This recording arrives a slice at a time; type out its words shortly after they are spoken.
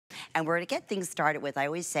And we're gonna get things started with, I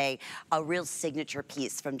always say, a real signature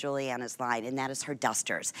piece from Giuliana's line, and that is her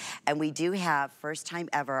dusters. And we do have, first time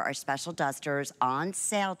ever, our special dusters on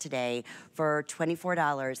sale today for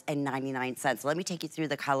 $24.99. So let me take you through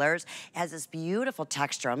the colors. It has this beautiful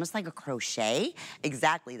texture, almost like a crochet.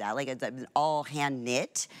 Exactly that, like it's all hand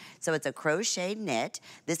knit. So it's a crochet knit.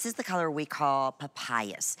 This is the color we call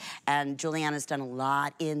papayas. And Giuliana's done a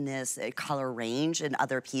lot in this color range and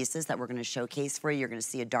other pieces that we're gonna showcase for you. You're gonna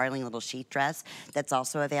see a darling little sheet dress that's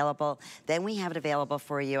also available. Then we have it available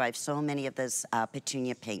for you. I have so many of this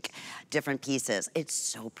petunia pink, different pieces. It's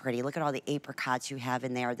so pretty. Look at all the apricots you have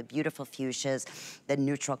in there, the beautiful fuchsias, the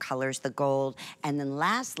neutral colors, the gold. And then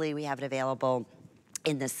lastly, we have it available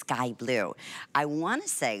in the sky blue. I wanna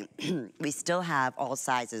say we still have all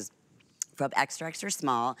sizes from extra, extra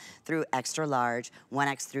small through extra large,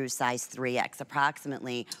 1X through size 3X,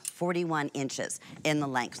 approximately 41 inches in the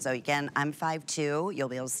length. So again, I'm 5'2", you'll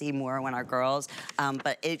be able to see more when our girls,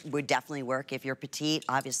 but it would definitely work if you're petite,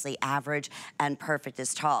 obviously average, and perfect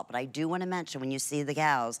is tall. But I do wanna mention, when you see the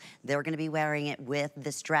gals, they're gonna be wearing it with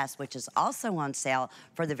this dress, which is also on sale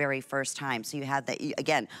for the very first time. So you have that,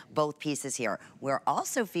 again, both pieces here. We're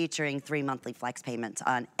also featuring 3 monthly flex payments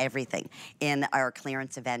on everything in our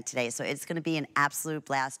clearance event today. So it's gonna be an absolute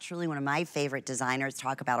blast. Truly one of my favorite designers,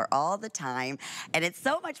 talk about her all the time. And it's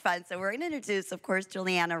so much fun. So we're gonna introduce, of course,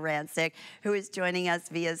 Giuliana Rancic, who is joining us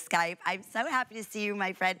via Skype. I'm so happy to see you,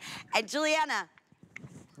 my friend. And Giuliana,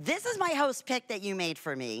 this is my host pick that you made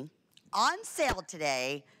for me on sale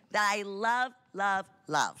today that I love, love,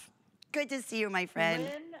 love. Good to see you, my friend.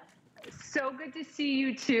 Lynn, so good to see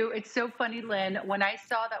you too. It's so funny, Lynn, when I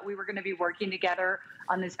saw that we were gonna be working together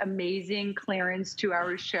on this amazing clearance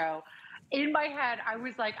 2-hour show, in my head, I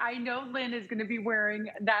was like, I know Lynn is gonna be wearing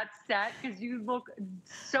that set because you look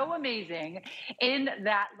so amazing in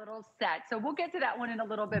that little set. So we'll get to that one in a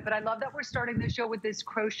little bit, but I love that we're starting the show with this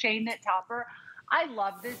crochet knit topper. I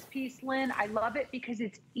love this piece, Lynn. I love it because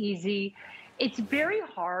it's easy. It's very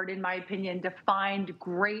hard, in my opinion, to find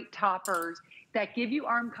great toppers that give you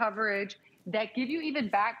arm coverage, that give you even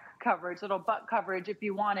back coverage, little butt coverage if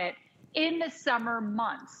you want it, in the summer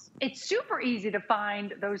months. It's super easy to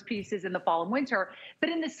find those pieces in the fall and winter, but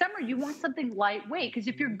in the summer you want something lightweight, because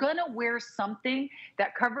if you're gonna wear something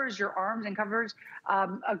that covers your arms and covers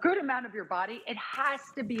a good amount of your body, it has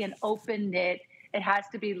to be an open knit. It has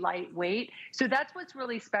to be lightweight. So that's what's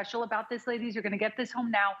really special about this, ladies. You're gonna get this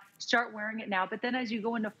home now, start wearing it now, but then as you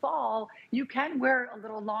go into fall, you can wear a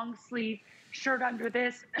little long sleeve shirt under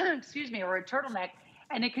this, excuse me, or a turtleneck,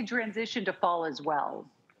 and it can transition to fall as well.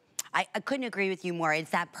 I couldn't agree with you more.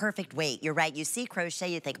 It's that perfect weight. You're right. You see crochet,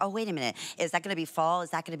 you think, oh, wait a minute. Is that going to be fall?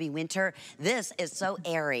 Is that going to be winter? This is so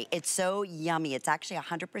airy. It's so yummy. It's actually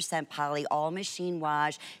 100% poly, all machine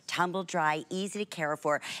wash, tumble dry, easy to care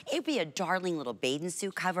for. It'd be a darling little bathing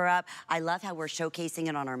suit cover up. I love how we're showcasing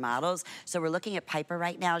it on our models. So we're looking at Piper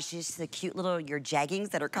right now. She's the cute little, your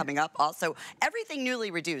jeggings that are coming up. Also, everything newly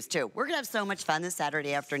reduced too. We're going to have so much fun this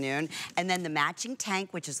Saturday afternoon. And then the matching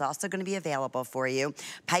tank, which is also going to be available for you.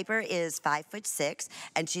 Piper is 5'6",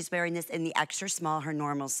 and she's wearing this in the extra small, her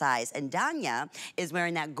normal size. And Danya is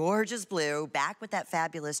wearing that gorgeous blue, back with that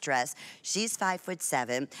fabulous dress. She's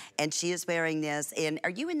 5'7", and she is wearing this in,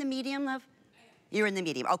 are you in the medium, love? You're in the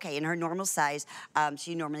medium. Okay, in her normal size,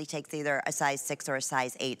 she normally takes either a size 6 or a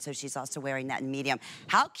size 8, so she's also wearing that in medium.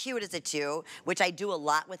 How cute is it too, which I do a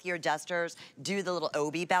lot with your dusters, do the little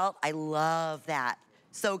obi belt. I love that.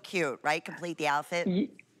 So cute, right? Complete the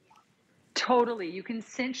outfit. Totally. You can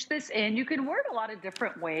cinch this in. You can wear it a lot of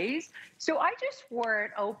different ways. So I just wore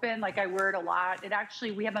it open, like I wear it a lot. It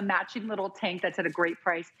actually, we have a matching little tank that's at a great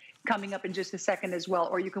price coming up in just a second as well,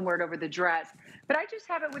 or you can wear it over the dress. But I just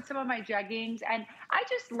have it with some of my jeggings, and I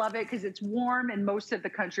just love it because it's warm in most of the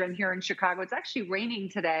country. I'm here in Chicago. It's actually raining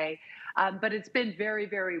today, but it's been very,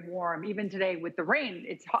 very warm. Even today with the rain,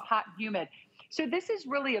 it's hot and humid. So this is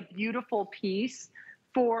really a beautiful piece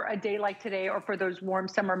for a day like today or for those warm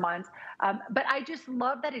summer months. But I just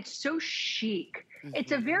love that it's so chic.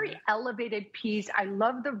 It's a very elevated piece. I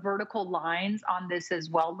love the vertical lines on this as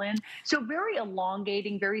well, Lynn. So very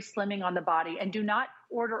elongating, very slimming on the body. And do not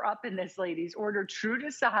order up in this, ladies. Order true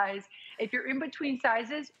to size. If you're in between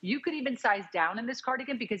sizes, you could even size down in this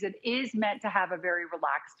cardigan because it is meant to have a very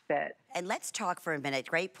relaxed fit. And let's talk for a minute,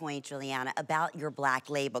 great point, Giuliana, about your black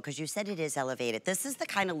label, because you said it is elevated. This is the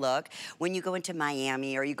kind of look when you go into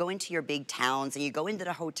Miami or you go into your big towns and you go into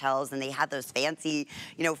the hotels and they have those fancy,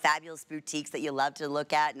 you know, fabulous boutiques that you love to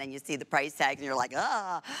look at, and then you see the price tags and you're like,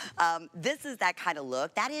 ah. This is that kind of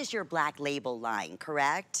look. That is your black label line,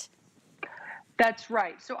 correct? That's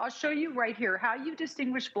right. So I'll show you right here how you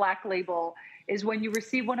distinguish black label is when you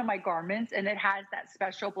receive one of my garments and it has that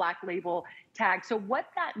special Black Label tag. So what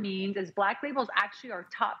that means is Black Label is actually our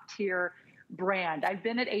top tier brand. I've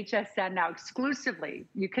been at HSN now exclusively.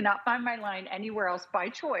 You cannot find my line anywhere else by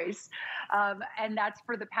choice. And that's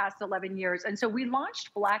for the past 11 years. And so we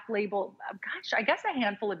launched Black Label, gosh, I guess a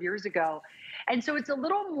handful of years ago. And so it's a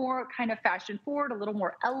little more kind of fashion forward, a little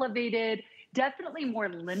more elevated, definitely more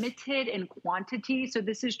limited in quantity. So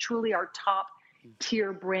this is truly our top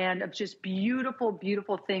tier brand of just beautiful,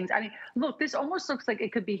 beautiful things. I mean, look, this almost looks like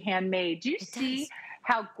it could be handmade. Do you see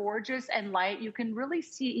how gorgeous and light? You can really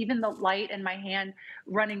see even the light in my hand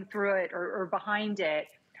running through it or behind it.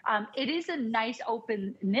 It is a nice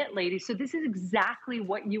open knit, lady. So this is exactly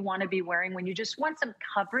what you want to be wearing when you just want some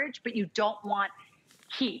coverage, but you don't want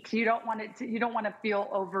heat. You don't want it to, you don't want to feel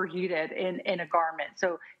overheated in a garment.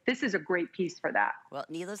 So this is a great piece for that. Well,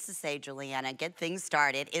 needless to say, Giuliana, get things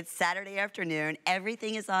started. It's Saturday afternoon.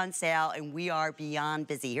 Everything is on sale, and we are beyond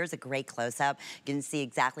busy. Here's a great close-up. You can see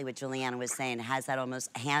exactly what Giuliana was saying. It has that almost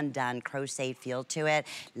hand-done crochet feel to it.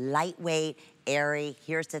 Lightweight, airy.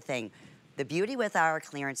 Here's the thing. The beauty with our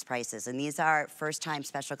clearance prices, and these are first-time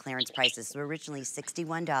special clearance prices, so originally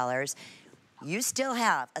 $61. You still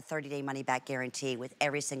have a 30-day money-back guarantee with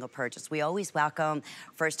every single purchase. We always welcome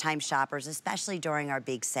first-time shoppers, especially during our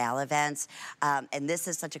big sale events. And this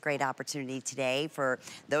is such a great opportunity today for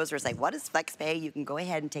those who are like, what is FlexPay? You can go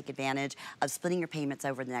ahead and take advantage of splitting your payments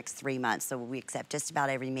over the next 3 months. So we accept just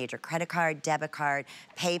about every major credit card, debit card,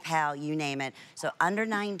 PayPal, you name it. So under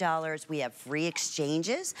 $9, we have free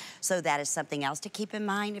exchanges. So that is something else to keep in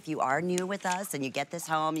mind. If you are new with us and you get this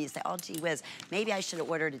home and you say, oh, gee whiz, maybe I should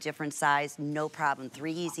have ordered a different size. No problem.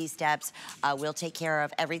 3 easy steps. We'll take care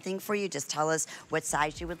of everything for you. Just tell us what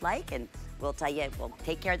size you would like, and we'll tell you, we'll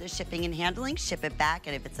take care of the shipping and handling, ship it back,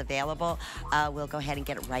 and if it's available, we'll go ahead and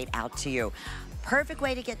get it right out to you. Perfect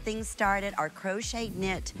way to get things started, our crochet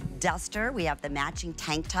knit duster. We have the matching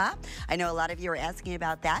tank top. I know a lot of you are asking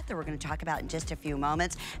about that we're going to talk about in just a few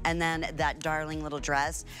moments. And then that darling little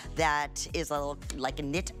dress that is a little like a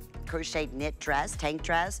knit crochet knit dress, tank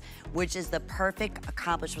dress, which is the perfect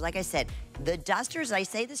accomplishment. Like I said, the dusters, I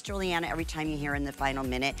say this, Giuliana, every time you hear in the final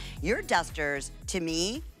minute, your dusters, to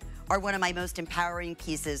me, are one of my most empowering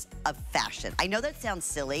pieces of fashion. I know that sounds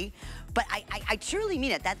silly, but I truly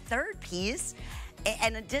mean it. That third piece,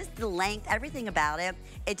 and just the length, everything about it,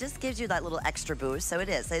 it just gives you that little extra boost. So it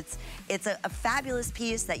is. It's a fabulous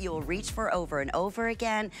piece that you will reach for over and over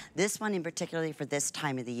again. This one in particularly for this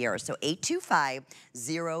time of the year. So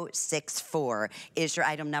 825064 is your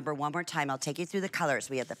item number. One more time, I'll take you through the colors.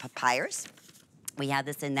 We have the papyrus. We have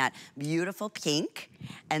this in that beautiful pink.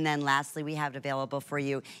 And then lastly, we have it available for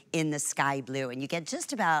you in the sky blue. And you get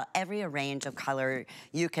just about every range of color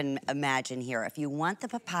you can imagine here. If you want the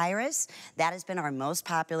papyrus, that has been our most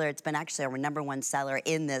popular. It's been actually our #1 seller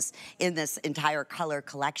in this entire color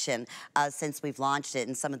collection since we've launched it,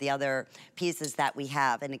 and some of the other pieces that we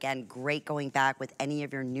have. And again, great going back with any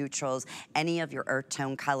of your neutrals, any of your earth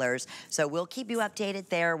tone colors. So we'll keep you updated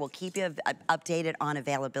there. We'll keep you updated on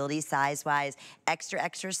availability size-wise. Extra,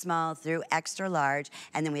 extra small through extra large,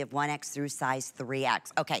 and then we have 1X through size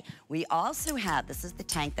 3X. Okay, we also have, this is the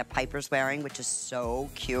tank that Piper's wearing, which is so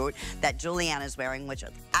cute, that Giuliana's wearing, which is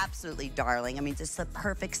absolutely darling. I mean, just a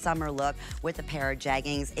perfect summer look with a pair of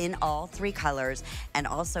jeggings in all 3 colors, and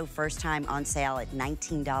also first time on sale at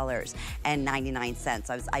 $19.99.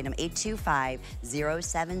 So it's item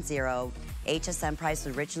 825070. HSN price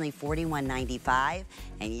was originally $41.95,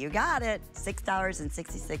 and you got it,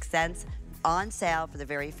 $6.66. On sale for the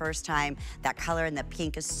very first time. That color in the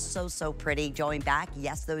pink is so, so pretty. Going back,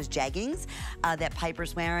 yes, those jeggings that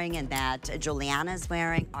Piper's wearing and that Giuliana's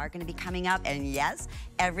wearing are going to be coming up. And yes,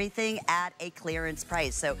 everything at a clearance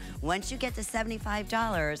price. So once you get to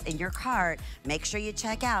 $75 in your cart, make sure you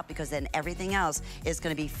check out, because then everything else is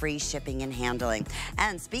going to be free shipping and handling.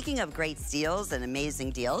 And speaking of great steals and amazing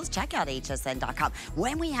deals, check out hsn.com.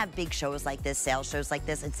 When we have big shows like this, sales shows like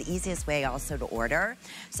this, it's the easiest way also to order.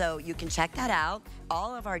 So you can check that out.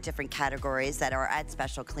 All of our different categories that are at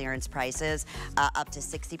special clearance prices, up to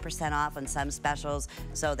 60% off on some specials.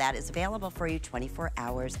 So that is available for you 24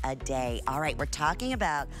 hours a day. All right, we're talking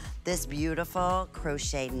about this beautiful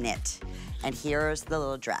crochet knit. And here's the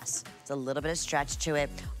little dress. It's a little bit of stretch to it,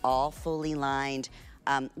 all fully lined.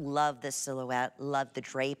 Love the silhouette, love the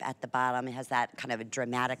drape at the bottom. It has that kind of a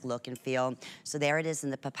dramatic look and feel. So there it is in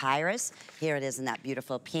the papyrus. Here it is in that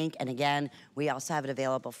beautiful pink. And again, we also have it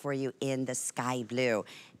available for you in the sky blue.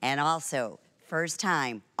 And also, first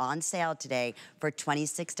time on sale today for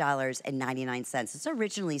 $26.99. It's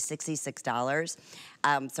originally $66.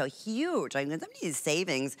 So huge. I mean, some of these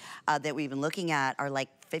savings that we've been looking at are like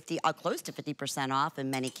 50, close to 50% off in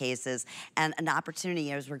many cases, and an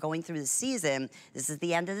opportunity as we're going through the season. This is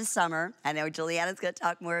the end of the summer. I know Giuliana's going to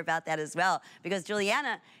talk more about that as well, because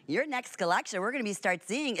Giuliana, your next collection we're going to be start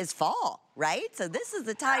seeing is fall, right? So this is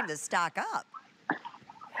the time to stock up.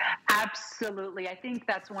 Absolutely. I think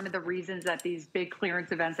that's one of the reasons that these big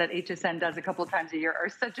clearance events that HSN does a couple of times a year are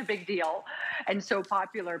such a big deal and so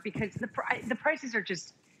popular, because the prices are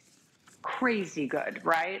just crazy good,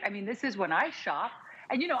 right? I mean, this is when I shop.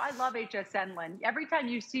 And you know, I love HSN, Lynn. Every time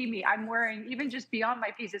you see me, I'm wearing, even just beyond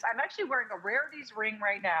my pieces, I'm actually wearing a Rarities ring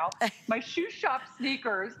right now, my shoe shop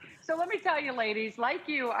sneakers. So let me tell you, ladies, like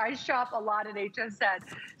you, I shop a lot at HSN.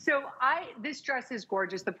 So this dress is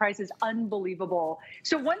gorgeous. The price is unbelievable.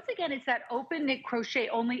 So once again, it's that open knit crochet,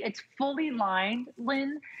 only it's fully lined,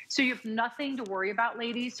 Lynn. So you have nothing to worry about,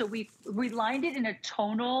 ladies. So we lined it in a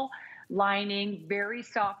tonal lining, very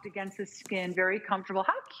soft against the skin, very comfortable.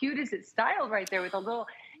 How cute is it styled right there with a little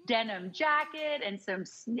denim jacket and some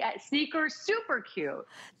sneakers? Super cute.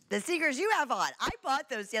 The sneakers you have on, I bought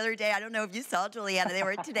those the other day. I don't know if you saw, Giuliana. They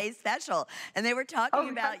were in today's special, and they were talking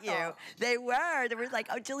about you. They were like,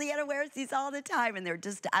 oh, Giuliana wears these all the time, and they're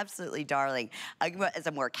just absolutely darling. As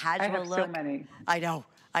a more casual look. I have so many. I know.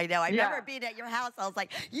 I remember being at your house. I was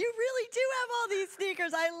like, you really do have all these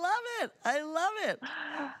sneakers. I love it. I love it.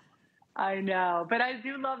 I know, but I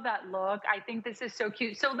do love that look. I think this is so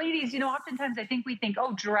cute. So ladies, you know, oftentimes I think we think,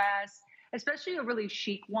 oh, dress, especially a really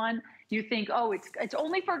chic one, you think, oh, it's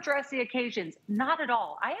only for dressy occasions. Not at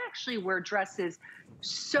all. I actually wear dresses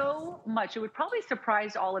so much. It would probably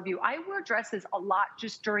surprise all of you. I wear dresses a lot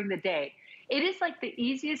just during the day. It is like the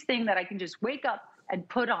easiest thing that I can just wake up and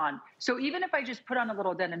put on. So even if I just put on a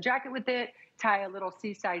little denim jacket with it, tie a little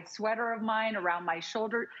seaside sweater of mine around my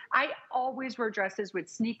shoulder, I always wear dresses with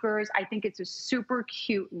sneakers. I think it's a super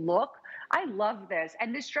cute look. I love this.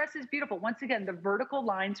 And this dress is beautiful. Once again, the vertical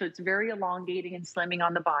line, so it's very elongating and slimming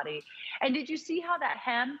on the body. And did you see how that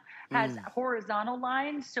hem has horizontal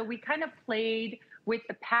lines? So we kind of played with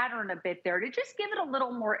the pattern a bit there to just give it a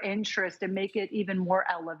little more interest and make it even more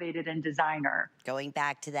elevated and designer. Going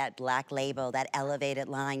back to that black label, that elevated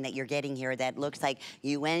line that you're getting here, that looks like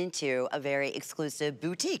you went into a very exclusive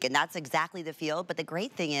boutique, and that's exactly the feel. But the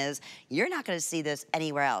great thing is, you're not going to see this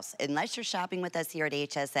anywhere else unless you're shopping with us here at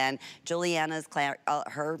HSN. Giuliana's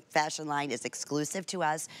her fashion line is exclusive to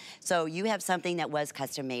us, so you have something that was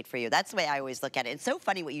custom made for you. That's the way I always look at it. It's so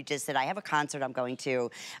funny what you just said. I have a concert I'm going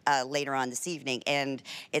to later on this evening, and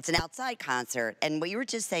it's an outside concert. And what you were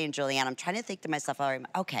just saying, Giuliana, I'm trying to think to myself,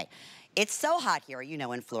 okay, it's so hot here, you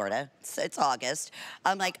know, in Florida. It's August.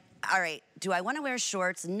 I'm like, all right, do I want to wear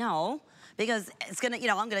shorts? No, because it's gonna, you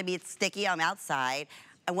know, I'm gonna be sticky. I'm outside.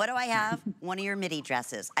 And what do I have? One of your midi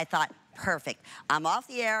dresses. I thought, perfect. I'm off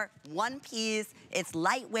the air, one piece. It's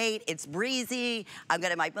lightweight, it's breezy. I'm gonna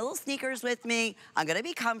have my little sneakers with me. I'm gonna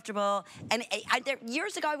be comfortable. And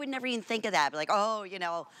years ago, I would never even think of that. Like, oh, you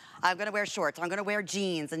know, I'm gonna wear shorts. I'm gonna wear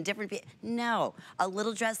jeans and different. No, a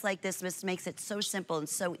little dress like this just makes it so simple and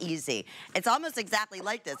so easy. It's almost exactly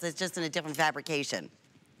like this. It's just in a different fabrication.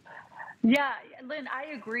 Yeah, Lynn,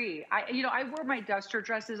 I agree. I wear my duster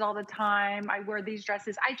dresses all the time. I wear these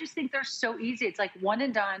dresses. I just think they're so easy. It's like one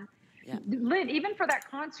and done. Yeah. Lynn, even for that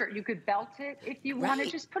concert, you could belt it if you want to.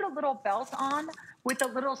 Just put a little belt on with a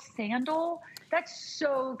little sandal. That's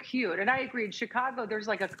so cute. And I agree. In Chicago, there's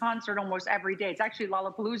like a concert almost every day. It's actually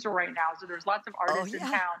Lollapalooza right now, so there's lots of artists in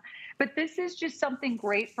town. But this is just something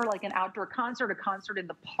great for like an outdoor concert, a concert in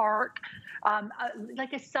the park,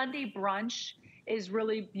 like a Sunday brunch is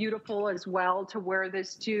really beautiful as well to wear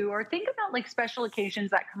this to. Or think about like special occasions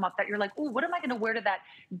that come up that you're like, oh, what am I going to wear to that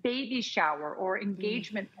baby shower or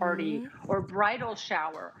engagement party or bridal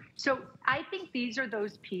shower? So I think these are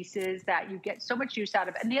those pieces that you get so much use out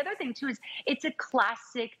of. And the other thing too is it's a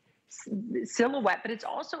classic silhouette, but it's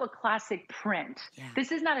also a classic print. Yeah.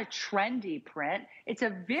 This is not a trendy print. It's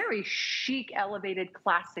a very chic, elevated,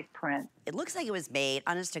 classic print. It looks like it was made,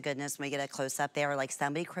 honest to goodness, when we get a close-up there, like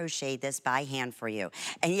somebody crocheted this by hand for you.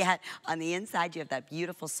 And yet, on the inside, you have that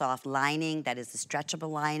beautiful soft lining that is a stretchable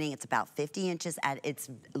lining. It's about 50 inches at its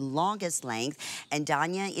longest length. And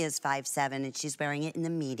Danya is 5'7", and she's wearing it in the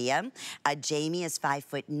medium. Jamie is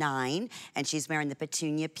 5'9", and she's wearing the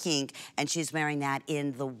petunia pink, and she's wearing that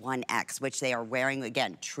in the 1X, which they are wearing,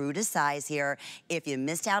 again, true to size here. If you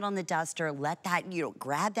missed out on the duster, let that, you know,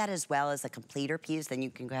 grab that as well as a completer piece. Then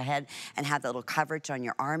you can go ahead and have that little coverage on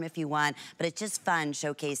your arm if you want. But it's just fun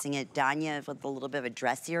showcasing it. Danya with a little bit of a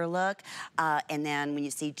dressier look. And then when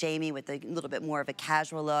you see Jamie with a little bit more of a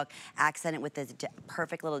casual look, accent it with this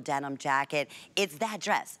perfect little denim jacket. It's that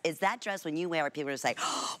dress. It's that dress when you wear it, people are just like,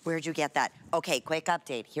 oh, where'd you get that? Okay, quick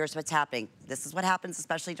update. Here's what's happening. this is what happens,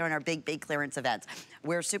 especially during our big clearance events.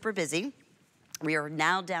 We're super busy. We are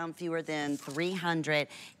now down fewer than 300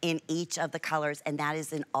 in each of the colors, and that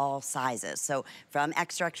is in all sizes. So from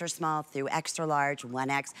extra small through extra large,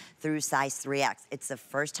 1X through size 3X. It's the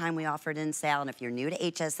first time we offer it in sale, and if you're new to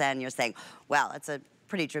HSN, you're saying, well, it's a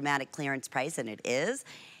pretty dramatic clearance price, and it is.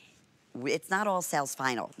 It's not all sales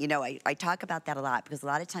final. You know, I talk about that a lot because a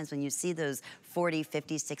lot of times when you see those 40,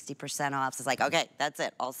 50, 60% offs, it's like, okay, that's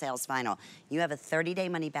it, all sales final. You have a 30-day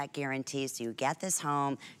money-back guarantee, so you get this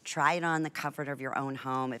home, try it on the comfort of your own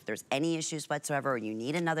home. If there's any issues whatsoever or you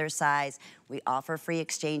need another size, we offer free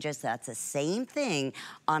exchanges. That's the same thing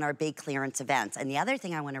on our big clearance events. And the other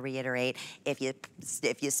thing I want to reiterate, if you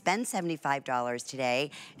spend $75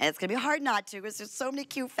 today, and it's going to be hard not to because there's so many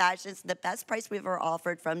cute fashions, the best price we've ever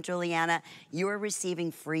offered from Giuliana, you are receiving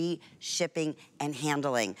free shipping and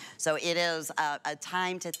handling. So it is a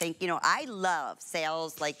time to think, you know, I love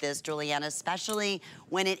sales like this, Giuliana, especially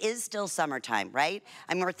when it is still summertime, right?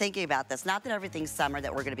 I mean, we're thinking about this. Not that everything's summer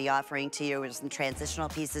that we're going to be offering to you. There's some transitional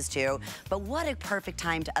pieces too. But what a perfect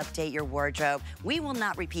time to update your wardrobe. We will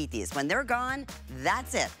not repeat these. When they're gone,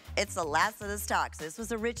 that's it. It's the last of the stock. So this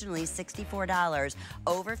was originally $64,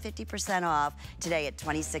 over 50% off, today at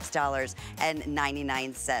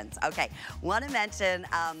 $26.99. Okay, want to mention,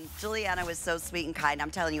 Giuliana was so sweet and kind.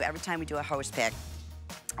 I'm telling you, every time we do a host pick,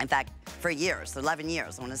 in fact, for years, 11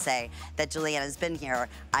 years, I want to say that Giuliana's been here.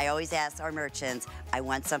 I always ask our merchants, I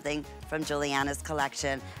want something from Giuliana's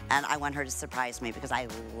collection, and I want her to surprise me because I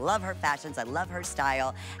love her fashions, I love her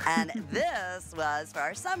style, and this was for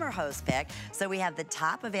our summer host pick. So we have the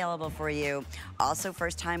top available for you, also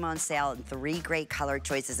first time on sale, and 3 great color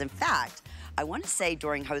choices. In fact, I want to say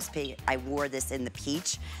during host pick, I wore this in the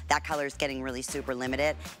peach. That color is getting really super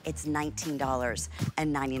limited. It's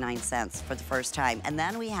 $19.99 for the first time. And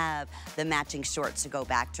then we have the matching shorts to go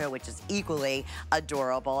back to, which is equally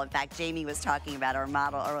adorable. In fact, Jamie was talking about our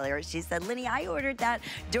model earlier. She said, Linny, I ordered that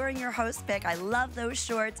during your host pick. I love those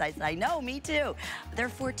shorts. I said, I know, me too. They're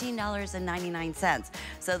 $14.99.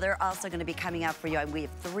 So they're also going to be coming out for you. And we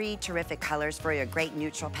have 3 terrific colors for you, a great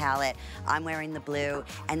neutral palette. I'm wearing the blue,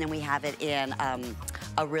 and then we have it in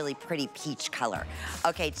a really pretty peach color.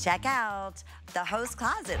 Okay, check out the host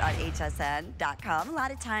closet on hsn.com. A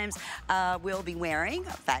lot of times we'll be wearing,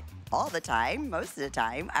 in fact, all the time, most of the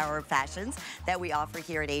time, our fashions that we offer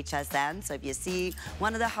here at HSN. So if you see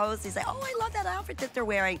one of the hosts, you say, oh, I love that outfit that they're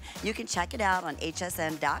wearing, you can check it out on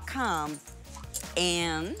hsn.com,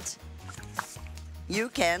 and you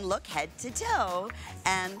can look head to toe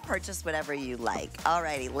and purchase whatever you like.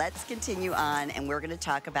 Alrighty, let's continue on, and we're gonna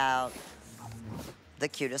talk about the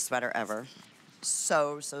cutest sweater ever.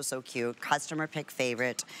 So cute. Customer pick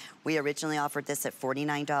favorite. We originally offered this at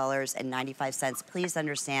 $49.95. Please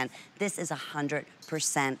understand, this is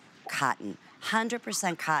 100% cotton.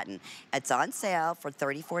 100% cotton. It's on sale for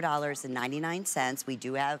 $34.99. We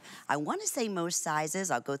do have, I want to say most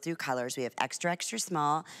sizes. I'll go through colors. We have extra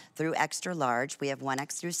small through extra large. We have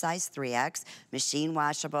 1X through size 3X. Machine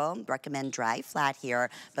washable. Recommend dry flat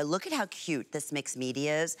here. But look at how cute this mixed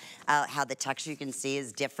media is. How the texture you can see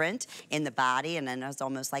is different in the body, and then there's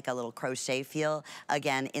almost like a little crochet feel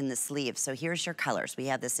again in the sleeve. So here's your colors. We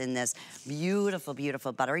have this in this beautiful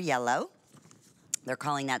butter yellow. They're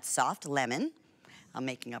calling that soft lemon. I'm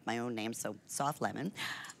making up my own name, so soft lemon.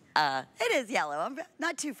 It is yellow, I'm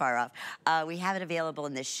not too far off. We have it available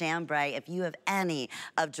in the chambray. If you have any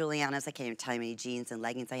of Giuliana's, I can't even tell you how many jeans and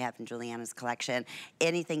leggings I have from Giuliana's collection,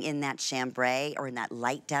 anything in that chambray or in that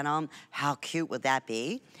light denim, how cute would that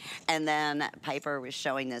be? And then Piper was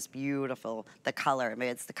showing this beautiful, the color, I mean,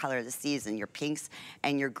 it's the color of the season, your pinks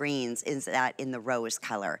and your greens is that in the rose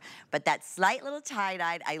color. But that slight little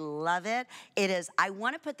tie-dyed, I love it. It is, I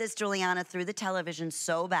want to put this Giuliana through the television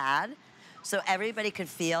so bad, so everybody could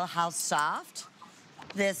feel how soft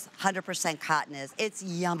this 100% cotton is. It's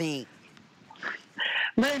yummy.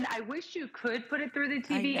 Lynn, I wish you could put it through the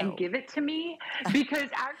TV and give it to me, because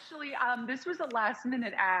actually this was a last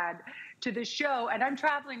minute ad to the show, and I'm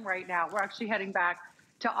traveling right now. We're actually heading back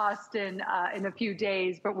to Austin in a few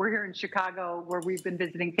days, but we're here in Chicago where we've been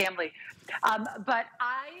visiting family. But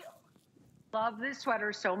I love this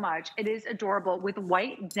sweater so much. It is adorable with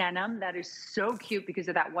white denim. That is so cute because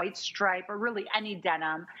of that white stripe, or really any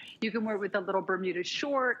denim. You can wear it with a little Bermuda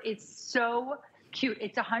short. It's so cute.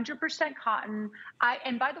 It's 100% cotton.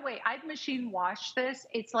 And by the way, I've machine washed this.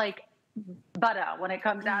 It's like butter when it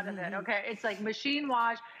comes out of it, okay? It's like machine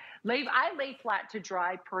wash. I lay flat to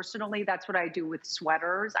dry personally. That's what I do with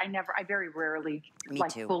sweaters. I very rarely Me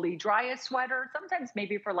like too. fully dry a sweater. Sometimes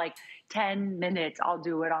maybe for like 10 minutes, I'll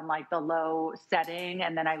do it on like the low setting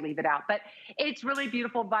and then I leave it out. But it's really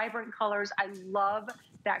beautiful, vibrant colors. I love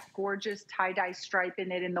that gorgeous tie-dye stripe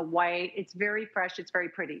in it in the white. It's very fresh. It's very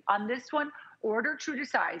pretty. On this one, order true to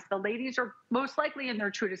size. The ladies are most likely in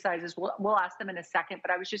their true to sizes. We'll ask them in a second,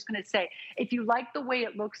 but I was just going to say, if you like the way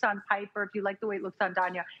it looks on Piper, if you like the way it looks on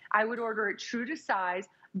Danya, I would order it true to size.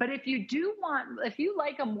 But if you if you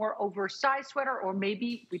like a more oversized sweater, or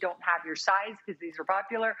maybe we don't have your size because these are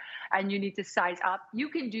popular and you need to size up, you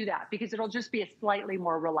can do that because it'll just be a slightly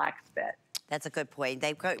more relaxed fit. That's a good point.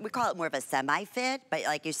 We call it more of a semi-fit, but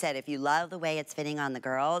like you said, if you love the way it's fitting on the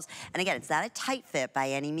girls, and again, it's not a tight fit by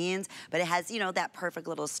any means, but it has, you know, that perfect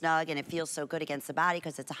little snug, and it feels so good against the body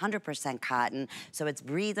because it's 100% cotton, so it's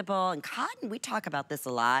breathable. And cotton, we talk about this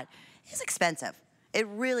a lot, is expensive. It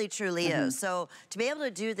really, truly is. So to be able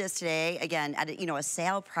to do this today, again, at a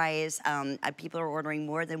sale price, people are ordering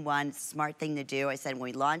more than one. Smart thing to do. I said when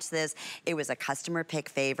we launched this, it was a customer pick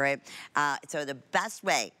favorite. So the best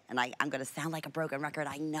way, and I'm going to sound like a broken record,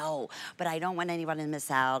 I know, but I don't want anyone to miss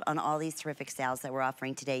out on all these terrific sales that we're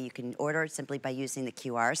offering today. You can order simply by using the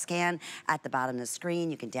QR scan at the bottom of the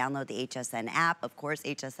screen. You can download the HSN app, of course,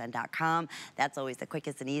 hsn.com. That's always the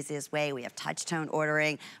quickest and easiest way. We have touch tone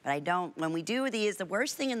ordering, but when we do these, the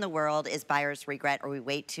worst thing in the world is buyer's regret, or we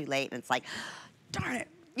wait too late and it's like, darn it,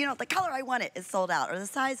 you know, the color I wanted is sold out, or the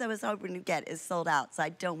size I was hoping to get is sold out. So I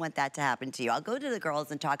don't want that to happen to you. I'll go to the girls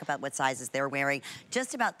and talk about what sizes they're wearing.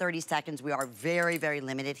 Just about 30 seconds. We are very, very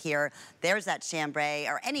limited here. There's that chambray,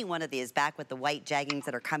 or any one of these, back with the white jeggings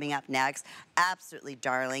that are coming up next. Absolutely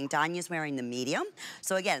darling. Danya's wearing the medium.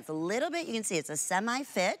 So again, it's a little bit, you can see it's a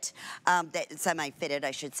semi-fit, semi-fitted,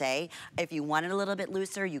 I should say. If you want it a little bit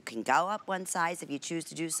looser, you can go up one size if you choose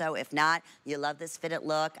to do so. If not, you love this fitted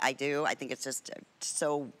look. I do. I think it's just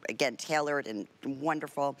so, again, tailored and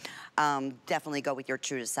wonderful. Definitely go with your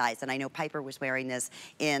true to size. And I know Piper was wearing this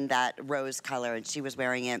in that rose color, and she was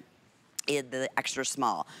wearing it in the extra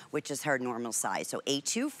small, which is her normal size. So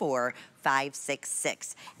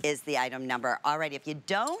 824566 is the item number. All right, if you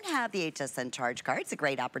don't have the HSN charge card, it's a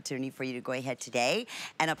great opportunity for you to go ahead today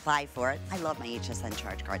and apply for it. I love my HSN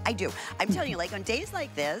charge card. I do. I'm telling you, like on days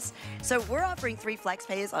like this, so we're offering 3 flex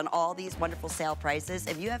pays on all these wonderful sale prices.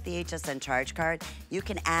 If you have the HSN charge card, you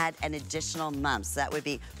can add an additional month. So that would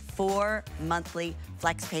be 4 monthly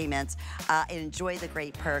flex payments and enjoy the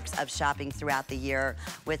great perks of shopping throughout the year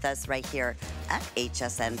with us right here at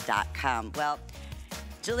hsn.com. Well,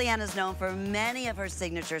 Giuliana's known for many of her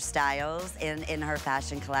signature styles in her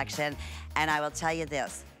fashion collection, and I will tell you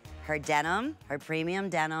this. Her denim, her premium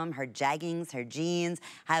denim, her jeggings, her jeans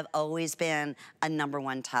have always been a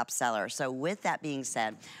 #1 top seller. So with that being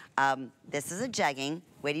said, this is a jegging.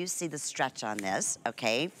 Wait till you see the stretch on this,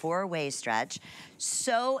 okay? 4-way stretch.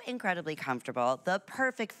 So incredibly comfortable. The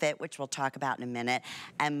perfect fit, which we'll talk about in a minute.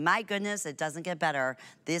 And my goodness, it doesn't get better.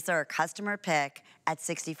 These are a customer pick at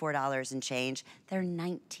 $64 and change. They're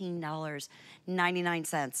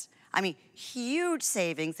 $19.99. I mean, huge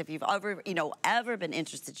savings if you've ever been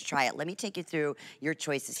interested to try it. Let me take you through your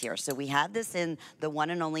choices here. So we have this in the one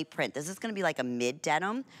and only print. This is gonna be like a mid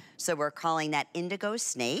denim. So we're calling that indigo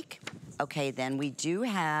snake. Okay, then we do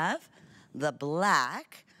have the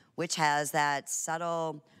black, which has that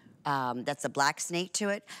subtle, that's a black snake to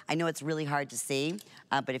it. I know it's really hard to see,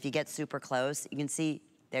 but if you get super close, you can see,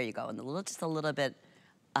 there you go, and just a little bit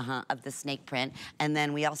of the snake print. And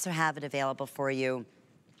then we also have it available for you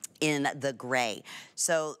in the gray.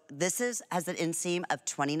 So this has an inseam of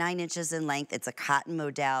 29 inches in length. It's a cotton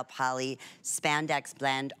modal poly spandex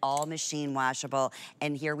blend, all machine washable.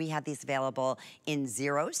 And here we have these available in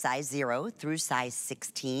size 0 through size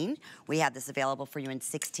 16. We have this available for you in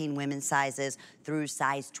 16 women's sizes through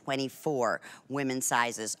size 24 women's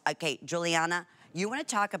sizes. Okay, Giuliana, you want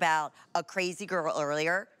to talk about a crazy girl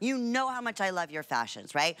earlier? You know how much I love your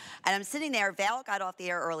fashions, right? And I'm sitting there, Val got off the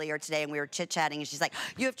air earlier today and we were chit-chatting and she's like,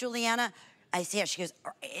 you have Giuliana? I see her, she goes,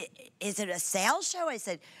 is it a sales show? I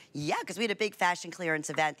said, yeah, because we had a big fashion clearance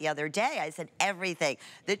event the other day. I said, everything.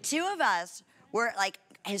 The two of us were like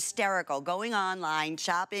hysterical, going online,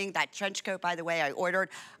 shopping. That trench coat, by the way, I ordered.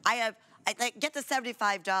 I get the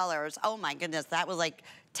 $75. Oh my goodness, that was like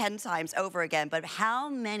 10 times over again. But how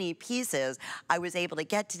many pieces I was able to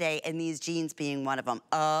get today, and these jeans being one of them.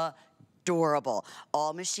 adorable.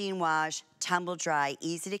 All machine wash, tumble dry,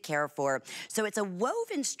 easy to care for. So it's a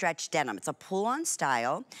woven stretch denim. It's a pull-on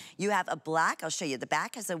style. You have a black, I'll show you, the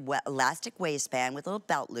back has a elastic waistband with little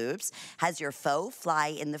belt loops, has your faux fly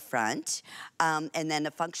in the front, and then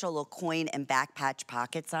a functional little coin and back patch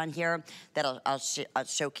pockets on here that I'll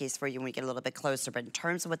showcase for you when we get a little bit closer. But in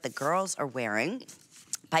terms of what the girls are wearing,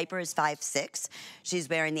 Piper is 5'6". She's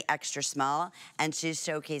wearing the extra small, and she's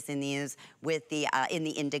showcasing these with the in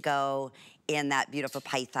the indigo and that beautiful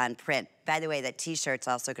python print. By the way, that t-shirt's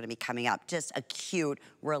also going to be coming up. Just a cute,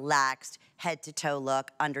 relaxed, head-to-toe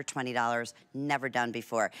look, under $20, never done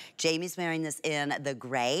before. Jamie's wearing this in the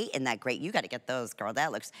gray, in that gray. You got to get those, girl.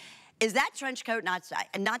 That looks... Is that trench coat, not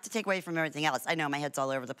to take away from everything else? I know my head's all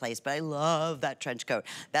over the place, but I love that trench coat.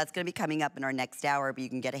 That's gonna be coming up in our next hour, but you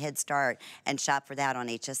can get a head start and shop for that on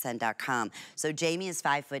hsn.com. So Jamie is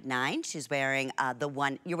 5'9". She's wearing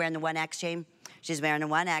you're wearing the 1X, Jamie? She's wearing a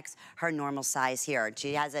 1X, her normal size here.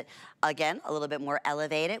 She has it, again, a little bit more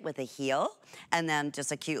elevated with a heel, and then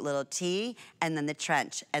just a cute little tee, and then the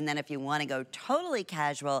trench. And then if you wanna go totally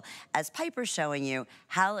casual, as Piper's showing you,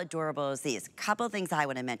 how adorable is these? Couple things I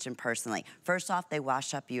wanna mention personally. First off, they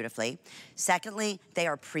wash up beautifully. Secondly, they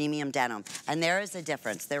are premium denim. And there is a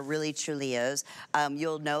difference, there really truly is.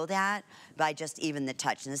 You'll know that by just even the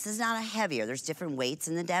touch. And this is not a heavier, there's different weights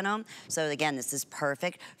in the denim. So again, this is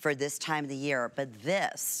perfect for this time of the year, but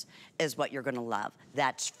this is what you're gonna love.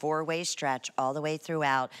 That's four-way stretch all the way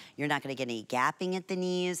throughout. You're not gonna get any gapping at the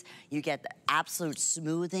knees. You get the absolute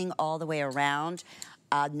smoothing all the way around.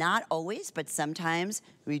 Not always, but sometimes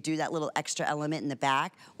we do that little extra element in the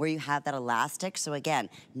back where you have that elastic. So again,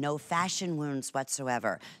 no fashion wounds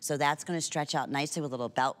whatsoever. So that's gonna stretch out nicely with little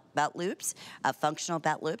belt loops, functional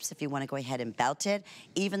belt loops if you wanna go ahead and belt it.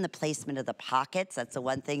 Even the placement of the pockets, that's the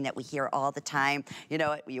one thing that we hear all the time. You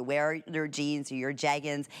know, you wear your jeans or your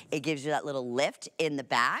jeggings, it gives you that little lift in the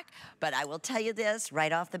back. But I will tell you this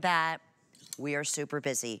right off the bat, we are super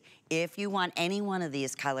busy. If you want any one of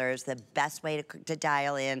these colors, the best way to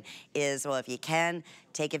dial in is, well, if you can,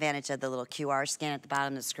 take advantage of the little QR scan at the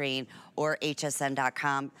bottom of the screen or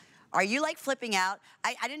hsn.com. Are you like flipping out?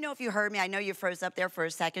 I didn't know if you heard me. I know you froze up there for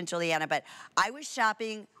a second, Giuliana, but I was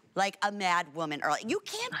shopping like a mad woman early. You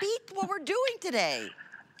can't beat what we're doing today.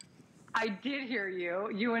 I did hear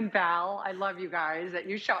you and Val. I love you guys that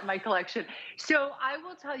you shop my collection. So I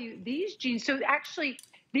will tell you, these jeans, so actually,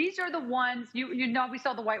 these are the ones, you know, we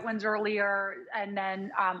saw the white ones earlier, and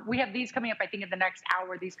then we have these coming up, I think, in the next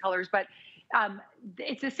hour, these colors, but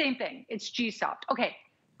it's the same thing. It's G-Soft. Okay,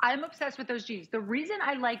 I'm obsessed with those jeans. The reason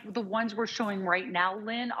I like the ones we're showing right now,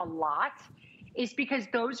 Lynn, a lot, is because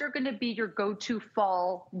those are gonna be your go-to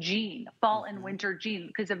fall jean, fall and winter jean,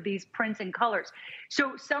 because of these prints and colors.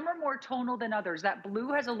 So some are more tonal than others. That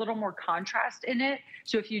blue has a little more contrast in it.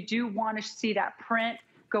 So if you do wanna see that print,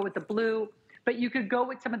 go with the blue. But you could go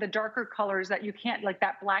with some of the darker colors that you can't, like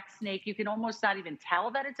that black snake, you can almost not even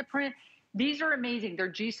tell that it's a print. These are amazing.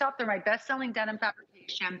 They're G-Soft. They're my best-selling denim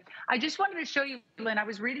fabrication. I just wanted to show you, Lynn, I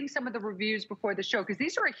was reading some of the reviews before the show, because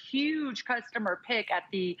these are a huge customer pick at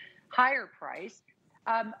the higher price.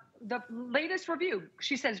 The latest review,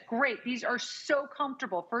 she says, great, these are so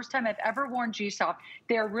comfortable. First time I've ever worn G-Soft.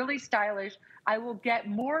 They're really stylish. I will get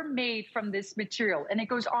more made from this material. And it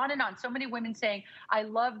goes on and on. So many women saying, I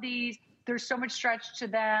love these. There's so much stretch to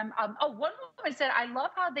them. One woman said, I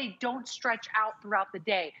love how they don't stretch out throughout the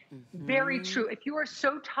day. Very true. If you are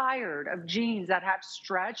so tired of jeans that have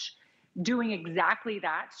stretch, doing exactly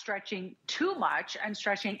that, stretching too much and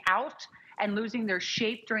stretching out and losing their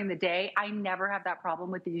shape during the day, I never have that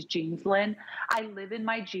problem with these jeans, Lynn. I live in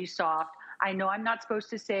my G-Soft. I know I'm not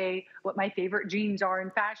supposed to say what my favorite jeans are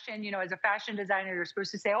in fashion. You know, as a fashion designer, you're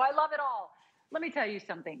supposed to say, oh, I love it all. Let me tell you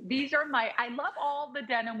something. These are I love all the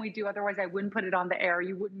denim we do. Otherwise, I wouldn't put it on the air.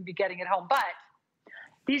 You wouldn't be getting it home. But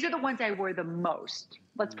these are the ones I wear the most.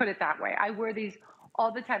 Let's put it that way. I wear these all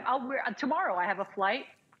the time. I'll wear, tomorrow I have a flight.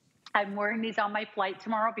 I'm wearing these on my flight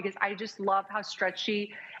tomorrow because I just love how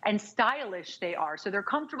stretchy and stylish they are. So they're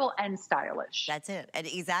comfortable and stylish. That's it. And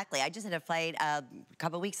exactly. I just had a flight a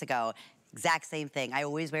couple weeks ago. Exact same thing. I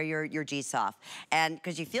always wear your G-Soft. And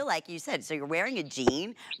because you feel like you said, so you're wearing a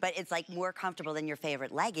jean, but it's like more comfortable than your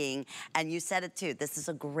favorite legging. And you said it too. This is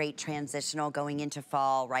a great transitional going into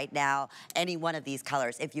fall right now. Any one of these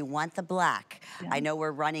colors. If you want the black, I know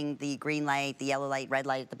we're running the green light, the yellow light, red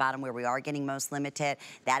light at the bottom where we are getting most limited.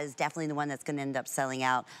 That is definitely the one that's going to end up selling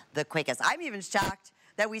out the quickest. I'm even shocked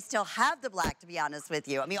that we still have the black, to be honest with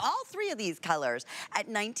you. I mean, all three of these colors at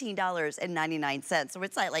 $19.99. So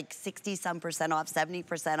it's like 60-some% off,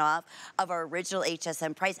 70% off of our original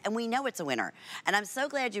HSN price. And we know it's a winner. And I'm so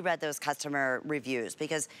glad you read those customer reviews,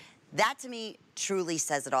 because That to me truly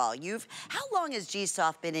says it all. How long has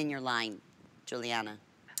G-Soft been in your line, Giuliana?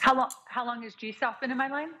 How long has G-Soft been in my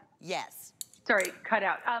line? Yes. Sorry, cut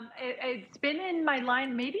out. It's been in my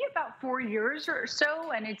line maybe about 4 years or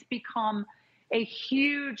so, and it's become a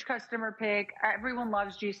huge customer pick. Everyone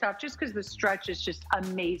loves G-Soft just because the stretch is just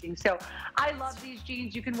amazing. So I love these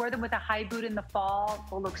jeans. You can wear them with a high boot in the fall.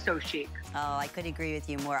 They'll look so chic. Oh, I couldn't agree with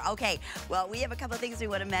you more. Okay, well, we have a couple of things we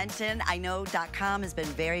want to mention. I know .com has been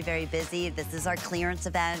very, very busy. This is our clearance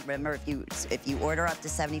event. Remember, if you order up to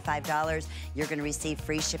 $75, you're going to receive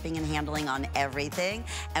free shipping and handling on everything.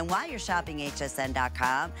 And while you're shopping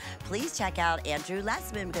hsn.com, please check out Andrew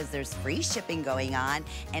Lessman because there's free shipping going on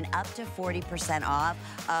and up to 40% off.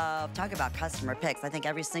 Talk about customer picks. I think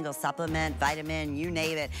every single supplement, vitamin, you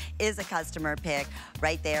name it, is a customer pick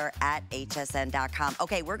right there at hsn.com.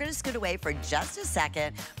 Okay, we're going to scoot away for just a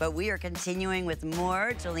second, but we are continuing with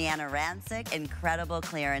more Giuliana Rancic, incredible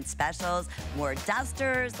clearance specials, more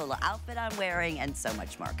dusters, the little outfit I'm wearing, and so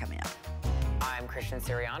much more coming up. I'm Christian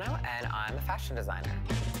Siriano, and I'm a fashion designer.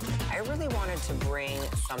 I really wanted to bring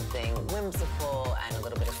something whimsical and a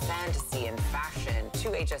little bit of fantasy and fashion to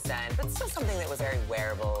HSN, but still something that was very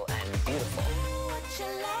wearable and beautiful.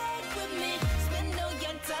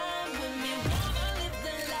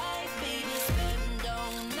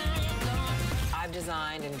 I've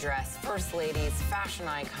designed and dressed first ladies, fashion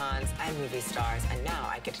icons, and movie stars, and now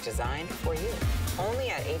I get to design for you. Only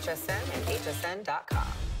at HSN and hsn.com.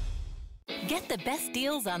 Get the best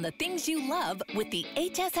deals on the things you love with the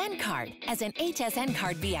HSN card. As an HSN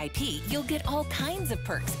card VIP, you'll get all kinds of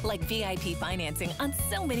perks, like VIP financing on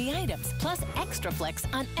so many items, plus extra flex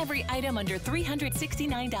on every item under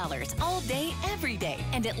 $369 all day, every day,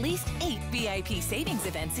 and at least 8 VIP savings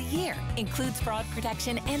events a year. Includes fraud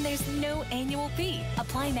protection, and there's no annual fee.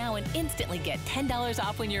 Apply now and instantly get $10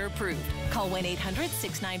 off when you're approved. Call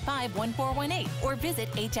 1-800-695-1418 or visit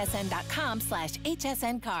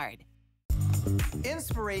hsn.com/HSN card.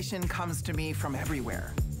 Inspiration comes to me from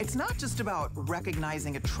everywhere. It's not just about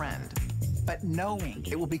recognizing a trend, but knowing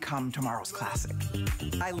it will become tomorrow's classic.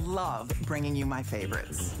 I love bringing you my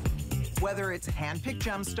favorites. Whether it's hand-picked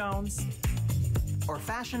gemstones or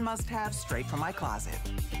fashion must-haves straight from my closet,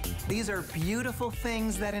 these are beautiful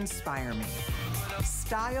things that inspire me.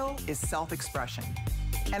 Style is self-expression,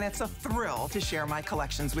 and it's a thrill to share my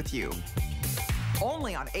collections with you.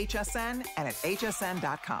 Only on HSN and at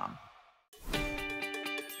hsn.com.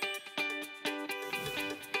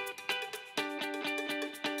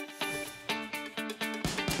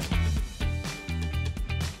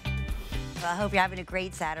 Well, I hope you're having a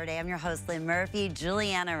great Saturday. I'm your host, Lynn Murphy.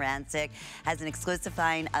 Giuliana Rancic has an exclusive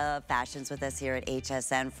line of fashions with us here at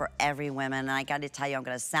HSN for every woman. And I got to tell you, I'm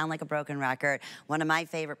going to sound like a broken record. One of my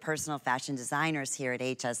favorite personal fashion designers here at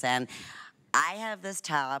HSN. I have this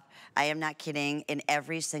top, I am not kidding, in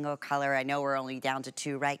every single color. I know we're only down to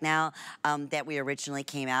 2 right now that we originally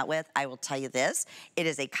came out with. I will tell you this, it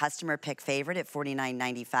is a customer pick favorite at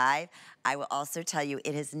 $49.95. I will also tell you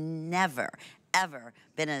it has never, ever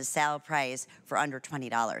been at a sale price for under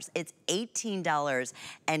 $20. It's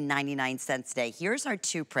 $18.99 today. Here's our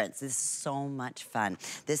 2 prints. This is so much fun.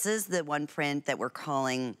 This is the one print that we're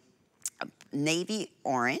calling navy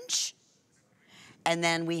orange. And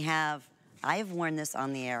then we have, I have worn this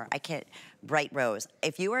on the air. Bright rose.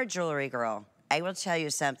 If you are a jewelry girl, I will tell you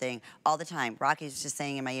something all the time. Rocky's just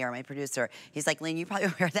saying in my ear, my producer, he's like, Lynn, you probably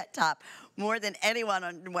wear that top more than anyone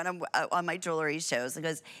when I'm on my jewelry shows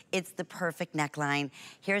because it's the perfect neckline.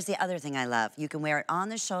 Here's the other thing I love. You can wear it on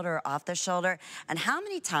the shoulder or off the shoulder. And how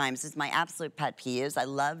many times is my absolute pet peeves? I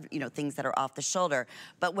love, things that are off the shoulder.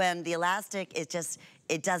 But when the elastic is just,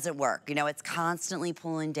 it doesn't work. It's constantly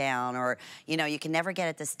pulling down or, you can never get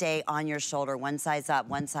it to stay on your shoulder, one side's up,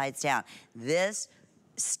 one side's down. This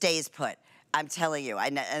stays put. I'm telling you,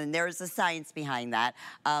 and there's a science behind that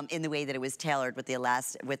in the way that it was tailored with the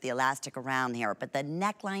elastic around here. But the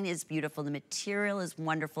neckline is beautiful. The material is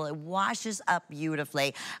wonderful. It washes up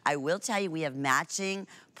beautifully. I will tell you, we have matching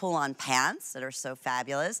pull-on pants that are so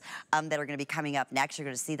fabulous that are going to be coming up next. You're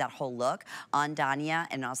going to see that whole look on Dania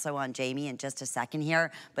and also on Jamie in just a second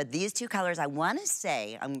here. But these 2 colors, I want to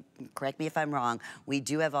say, correct me if I'm wrong, we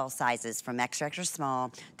do have all sizes from extra, extra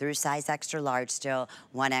small through size extra large still,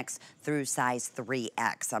 1X through size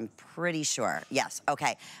 3X. I'm pretty sure. Yes,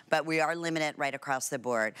 okay. But we are limited right across the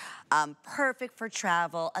board. Perfect for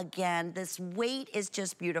travel. Again, this weight is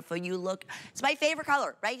just beautiful. It's my favorite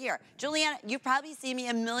color right here. Giuliana, you've probably seen me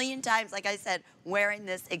a million times, like I said, wearing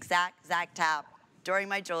this exact top during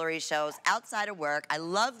my jewelry shows, outside of work. I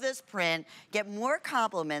love this print. Get more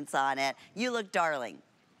compliments on it. You look darling.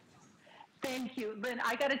 Thank you, Lynn.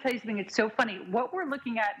 I got to tell you something. It's so funny. What we're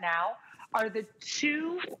looking at now are the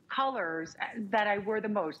two colors that I wear the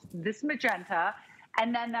most. This magenta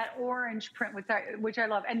and then that orange print, which I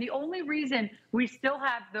love. And the only reason we still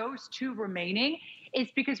have those two remaining is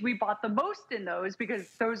because we bought the most in those, because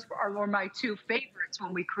those were my two favorites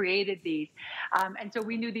when we created these. And so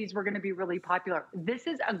we knew these were going to be really popular. This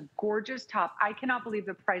is a gorgeous top. I cannot believe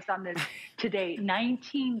the price on this today.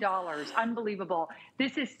 $19. Unbelievable.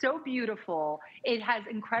 This is so beautiful. It has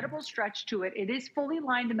incredible stretch to it. It is fully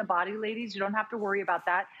lined in the body, ladies. You don't have to worry about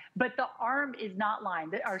that. But the arm is not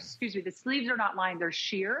lined, or excuse me, the sleeves are not lined. They're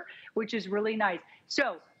sheer, which is really nice.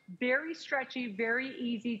 So very stretchy, very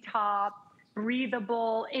easy top.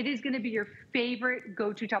 Breathable. It is going to be your favorite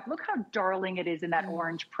go-to top. Look how darling it is in that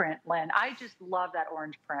orange print, Lynn. I just love that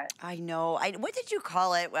orange print. I know. What did you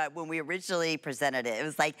call it when we originally presented it? It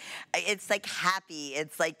was like, it's like happy.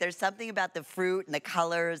 It's like there's something about the fruit and the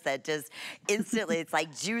colors that just instantly, it's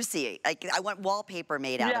like juicy. Like I want wallpaper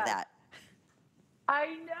made out of that. I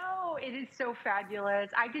know. It is so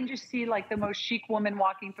fabulous. I can just see like the most chic woman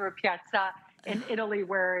walking through a piazza in Italy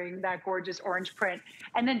wearing that gorgeous orange print.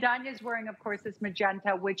 And then Danya's wearing, of course, this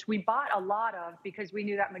magenta, which we bought a lot of because we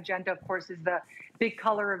knew that magenta, of course, is the big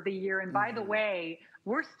color of the year. And by the way,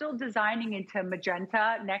 we're still designing into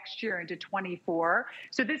magenta next year, into 24.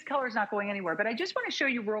 So this color is not going anywhere. But I just want to show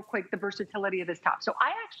you real quick the versatility of this top. So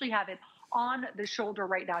I actually have it on the shoulder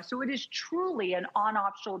right now. So it is truly an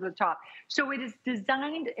on-off shoulder top. So it is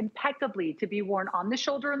designed impeccably to be worn on the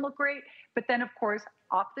shoulder and look great. But then, of course,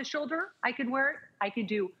 off the shoulder, I can wear it. I could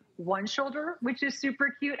do one shoulder, which is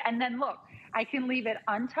super cute. And then look, I can leave it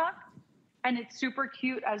untucked and it's super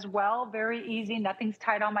cute as well. Very easy. Nothing's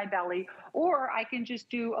tight on my belly. Or I can just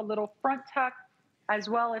do a little front tuck as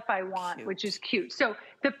well if I want, which is cute. So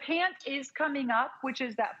the pant is coming up, which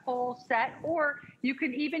is that full set. Or you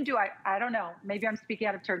can even do, I don't know, maybe I'm speaking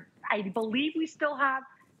out of turn. I believe we still have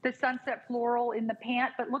the sunset floral in the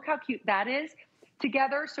pant, but look how cute that is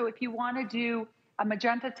together. So if you want to do a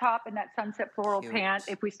magenta top and that sunset floral pant,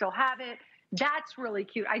 if we still have it, that's really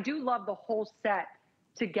cute. I do love the whole set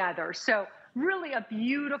together. So really a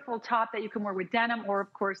beautiful top that you can wear with denim, or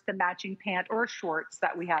of course the matching pant or shorts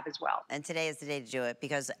that we have as well. And today is the day to do it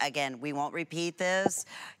because again, we won't repeat this.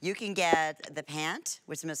 You can get the pant,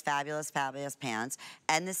 which is the most fabulous, fabulous pants,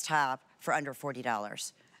 and this top for under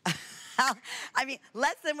 $40. I mean,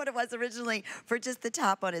 less than what it was originally for just the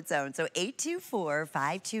top on its own. So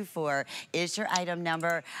 824-524 is your item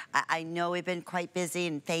number. I know we've been quite busy,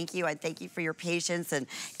 and thank you. I thank you for your patience. And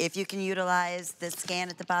if you can utilize the scan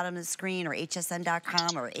at the bottom of the screen or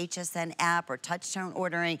hsn.com or HSN app or touch tone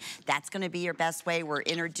ordering, that's going to be your best way. We're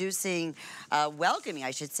introducing, welcoming,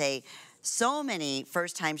 I should say, so many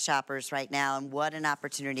first-time shoppers right now, and what an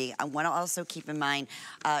opportunity. I want to also keep in mind,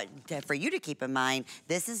 for you to keep in mind,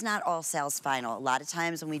 this is not all sales final. A lot of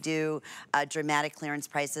times when we do dramatic clearance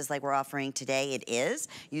prices like we're offering today, it is.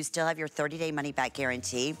 You still have your 30-day money-back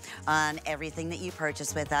guarantee on everything that you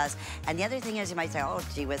purchase with us. And the other thing is, you might say, oh,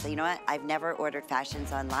 gee whiz, you know what? I've never ordered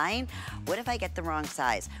fashions online. What if I get the wrong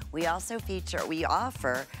size? We also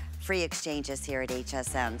offer free exchanges here at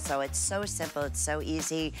HSN. So it's so simple, it's so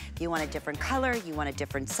easy. If you want a different color, you want a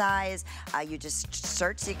different size, you just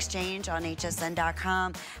search the exchange on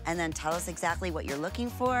hsn.com and then tell us exactly what you're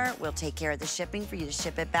looking for. We'll take care of the shipping for you to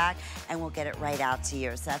ship it back, and we'll get it right out to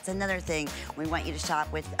you. So that's another thing. We want you to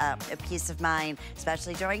shop with a peace of mind,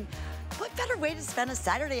 especially during, what better way to spend a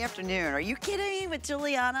Saturday afternoon? Are you kidding me? With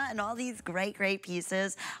Giuliana and all these great, great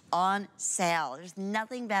pieces on sale. There's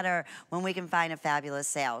nothing better when we can find a fabulous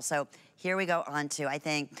sale. So here we go on to, I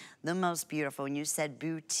think, the most beautiful. When you said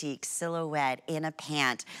boutique silhouette in a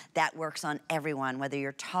pant, that works on everyone, whether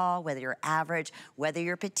you're tall, whether you're average, whether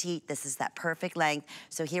you're petite, this is that perfect length.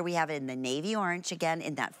 So here we have it in the navy orange, again,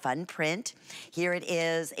 in that fun print. Here it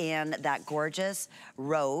is in that gorgeous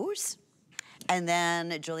rose. And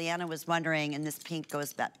then Giuliana was wondering, and this pink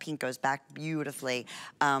goes back beautifully,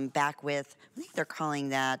 back with, I think they're calling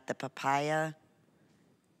that the papaya.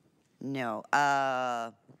 No,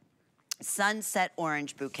 sunset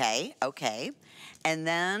orange bouquet, okay. And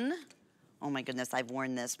then, oh my goodness, I've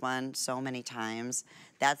worn this one so many times.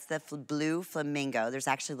 That's the blue flamingo. There's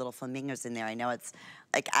actually little flamingos in there. I know it's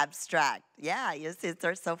like abstract. Yeah, you see,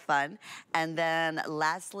 they're so fun. And then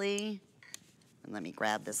lastly, let me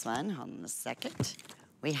grab this one, hold on a second.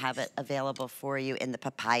 We have it available for you in the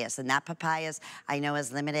papayas. And that papayas, I know,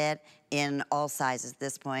 is limited in all sizes at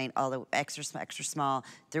this point, all the extra small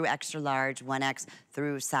through extra large, 1X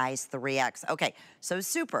through size 3X. Okay, so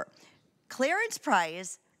super. Clearance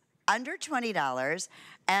price, under $20.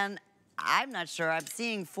 And I'm not sure. I'm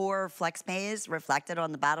seeing 4 flex pays reflected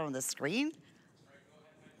on the bottom of the screen.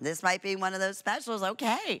 This might be one of those specials.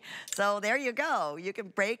 Okay, so there you go. You can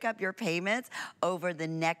break up your payments over the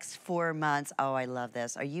next 4 months. Oh, I love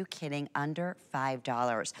this. Are you kidding? Under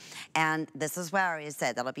 $5. And this is where I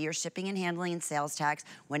said that'll be your shipping and handling and sales tax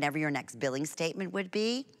whenever your next billing statement would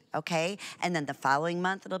be. Okay, and then the following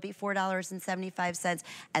month it'll be $4.75,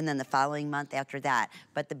 and then the following month after that.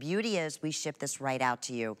 But the beauty is we ship this right out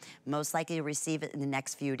to you. Most likely you'll receive it in the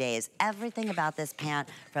next few days. Everything about this pant,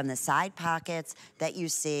 from the side pockets that you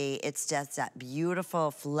see, it's just that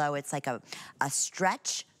beautiful flow. It's like a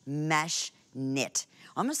stretch mesh knit,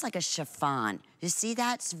 almost like a chiffon. You see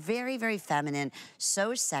that? It's very, very feminine,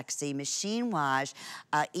 so sexy, machine wash,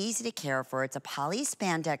 easy to care for. It's a poly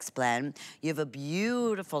spandex blend. You have a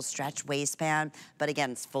beautiful stretch waistband, but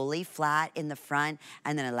again, it's fully flat in the front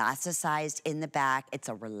and then elasticized in the back. It's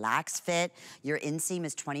a relaxed fit. Your inseam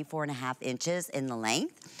is 24.5 inches in the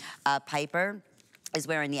length. Piper is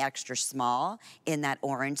wearing the extra small in that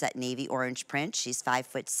orange, that navy orange print. She's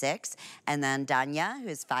 5'6". And then Danya,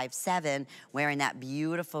 who's 5'7", wearing that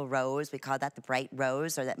beautiful rose. We call that the bright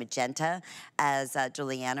rose, or that magenta, as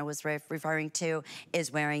Giuliana was referring to,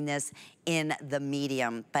 is wearing this in the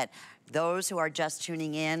medium. But those who are just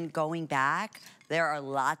tuning in, going back, there are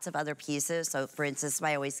lots of other pieces. So for instance,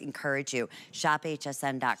 I always encourage you, shop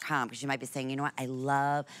hsn.com, because you might be saying, you know what, I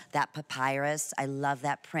love that papyrus. I love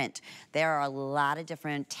that print. There are a lot of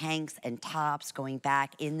different tanks and tops going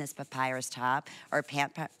back in this papyrus top, or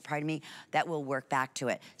pant, pardon me, that will work back to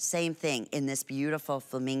it. Same thing in this beautiful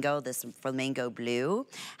flamingo. This flamingo blue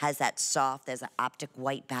has that soft, there's an optic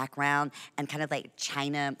white background and kind of like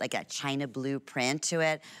China, like a China blue print to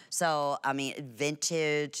it. So, I mean,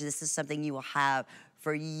 vintage, this is something you will have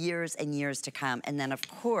for years and years to come. And then of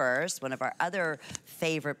course, one of our other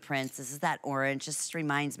favorite prints, this is that orange. Just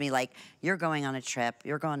reminds me, like, you're going on a trip,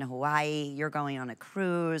 you're going to Hawaii, you're going on a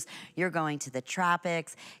cruise, you're going to the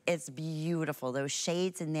tropics. It's beautiful. Those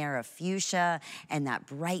shades in there of fuchsia and that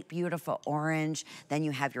bright, beautiful orange. Then you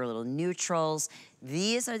have your little neutrals.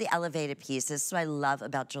 These are the elevated pieces, so I love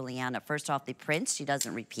about Giuliana. First off, the prints, she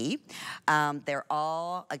doesn't repeat. They're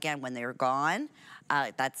all, again, when they're gone,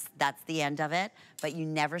 that's the end of it, but you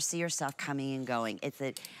never see yourself coming and going. It's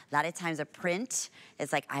a lot of times a print,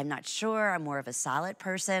 it's like, I'm not sure, I'm more of a solid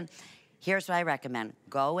person. Here's what I recommend.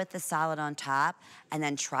 Go with the solid on top and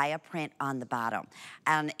then try a print on the bottom.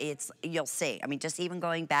 And you'll see. I mean, just even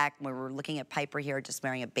going back, when we're looking at Piper here, just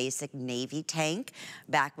wearing a basic navy tank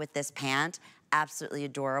back with this pant, absolutely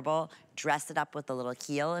adorable. Dress it up with a little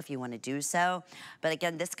heel if you want to do so. But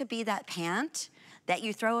again, this could be that pant that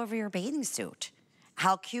you throw over your bathing suit.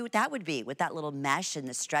 How cute that would be with that little mesh and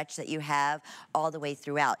the stretch that you have all the way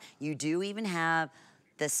throughout. You do even have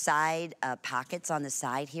the side pockets on the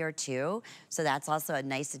side here too. So that's also a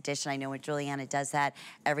nice addition. I know when Giuliana does that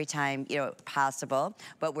every time, you know, possible,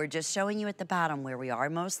 but we're just showing you at the bottom where we are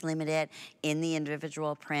most limited in the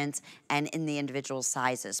individual prints and in the individual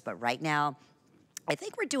sizes. But right now, I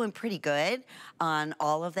think we're doing pretty good on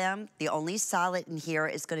all of them. The only solid in here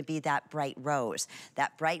is going to be that bright rose.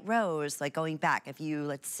 That bright rose, like going back, if you,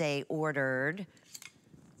 let's say, ordered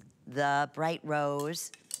the bright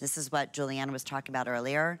rose, this is what Giuliana was talking about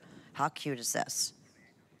earlier. How cute is this?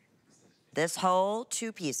 This whole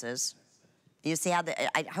 2 pieces, you see how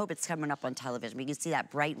I hope it's coming up on television, but you can see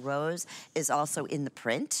that bright rose is also in the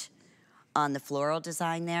print on the floral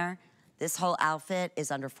design there. This whole outfit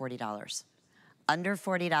is under $40. Under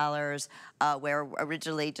 $40, where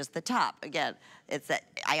originally just the top. Again, it's that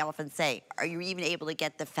I often say, are you even able to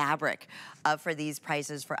get the fabric for these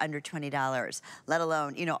prices for under $20? Let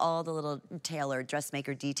alone, you know, all the little tailored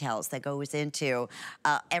dressmaker details that goes into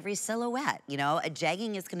every silhouette. You know, a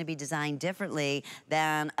jegging is going to be designed differently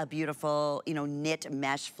than a beautiful, you know, knit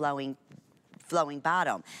mesh flowing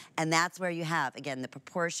bottom. And that's where you have, again, the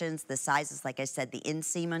proportions, the sizes. Like I said, the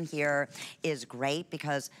inseam on here is great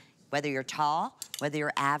because whether you're tall, whether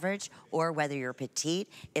you're average, or whether you're petite,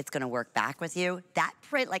 it's gonna work back with you. That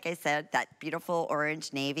print, like I said, that beautiful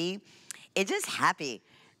orange navy, it's just happy.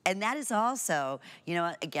 And that is also, you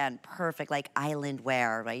know, again, perfect, like island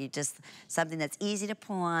wear, right? You just, something that's easy to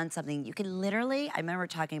pull on, something you can literally, I remember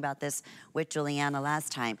talking about this with Giuliana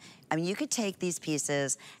last time. I mean, you could take these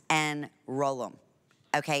pieces and roll them,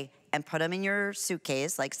 okay? and put them in your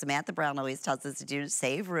suitcase, like Samantha Brown always tells us to do, to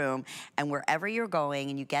save room. And wherever you're going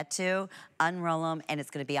and you get to, unroll them, and it's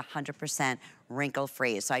gonna be 100%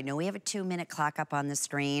 wrinkle-free. So I know we have a 2-minute clock up on the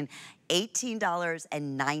screen.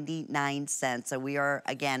 $18.99. So we are,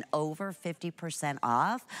 again, over 50%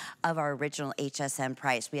 off of our original HSN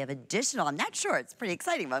price. We have additional, I'm not sure, it's pretty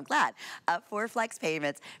exciting, but I'm glad. 4 flex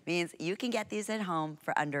payments means you can get these at home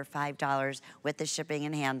for under $5 with the shipping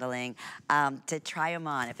and handling to try them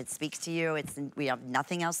on. If it speaks to you, we have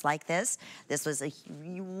nothing else like this. This was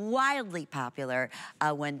wildly popular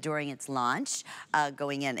during its launch.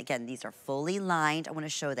 Going in, again, these are fully lined. I want to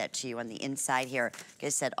show that to you on the inside here. Like I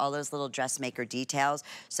said, all those little dressmaker details.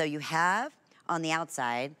 So you have on the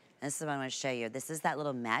outside, and this is what I want to show you. This is that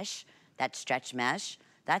little mesh, that stretch mesh.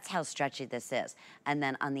 That's how stretchy this is. And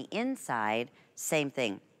then on the inside, same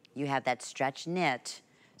thing. You have that stretch knit,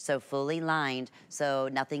 so fully lined, so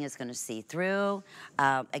nothing is going to see through.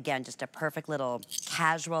 Again, just a perfect little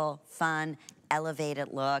casual, fun, elevated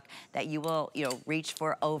look that you will, reach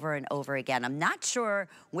for over and over again. I'm not sure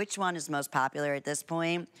which one is most popular at this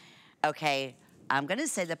point. Okay, I'm gonna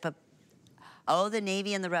say the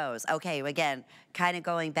navy and the rose. Okay, again, kind of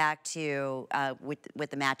going back to with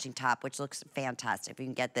the matching top, which looks fantastic. You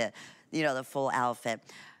can get the, the full outfit.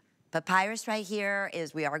 Papyrus right here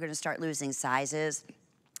is, we are gonna start losing sizes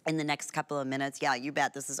in the next couple of minutes. Yeah, you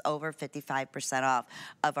bet. This is over 55% off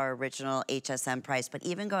of our original HSN price. But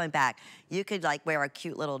even going back, you could like wear a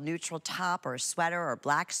cute little neutral top or a sweater or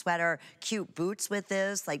black sweater, cute boots with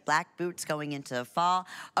this, like black boots going into the fall.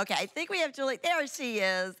 Okay, I think we have Julie. There she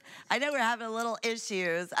is. I know we're having a little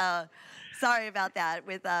issues. Sorry about that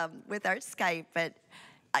with our Skype, but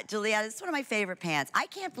Giuliana, this is one of my favorite pants. I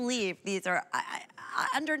can't believe these are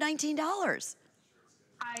under $19.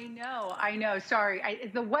 I know. Sorry.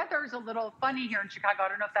 The weather's a little funny here in Chicago. I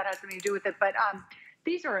don't know if that has something to do with it, but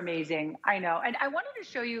these are amazing. I know. And I wanted to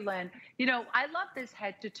show you, Lynn, I love this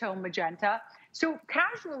head to toe magenta. So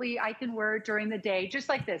casually, I can wear it during the day, just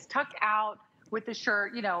like this, tucked out with the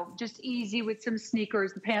shirt, just easy with some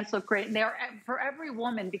sneakers. The pants look great. And they're for every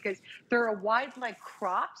woman because they're a wide leg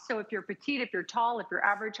crop. So if you're petite, if you're tall, if you're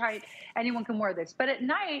average height, anyone can wear this. But at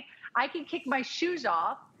night, I can kick my shoes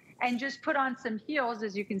off and just put on some heels,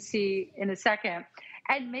 as you can see in a second,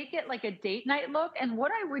 and make it like a date night look. And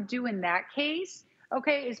what I would do in that case,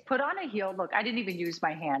 okay, is put on a heel. Look, I didn't even use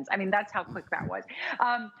my hands. I mean, that's how quick that was.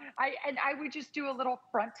 I would just do a little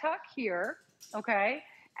front tuck here, okay?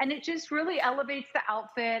 And it just really elevates the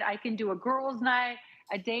outfit. I can do a girls' night,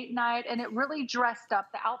 a date night, and it really dressed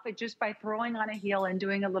up the outfit just by throwing on a heel and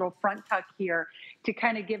doing a little front tuck here to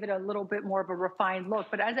kind of give it a little bit more of a refined look.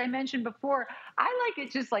 But as I mentioned before, I like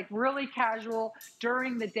it just like really casual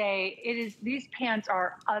during the day. These pants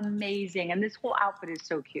are amazing, and this whole outfit is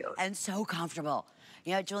so cute. And so comfortable.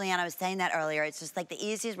 Giuliana, I was saying that earlier. It's just like the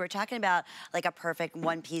easiest. We're talking about like a perfect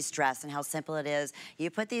one-piece dress and how simple it is. You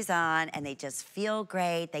put these on and they just feel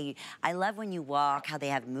great. I love when you walk, how they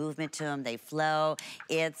have movement to them. They flow.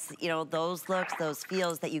 It's, those looks, those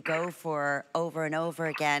feels that you go for over and over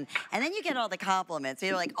again. And then you get all the compliments.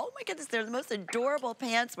 You're like, oh my goodness, they're the most adorable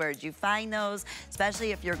pants. Where'd you find those?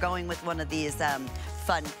 Especially if you're going with one of these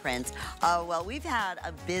fun prints. Well, we've had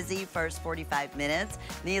a busy first 45 minutes.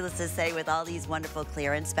 Needless to say, with all these wonderful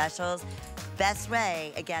clearance specials. Best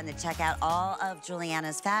way, again, to check out all of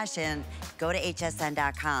Giuliana's fashion, go to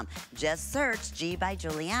hsn.com. Just search G by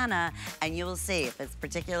Giuliana, and you will see if it's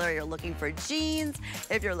particular, you're looking for jeans,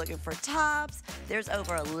 if you're looking for tops. There's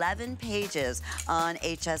over 11 pages on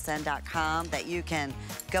hsn.com that you can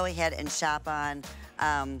go ahead and shop on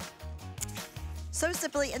so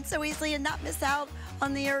simply and so easily and not miss out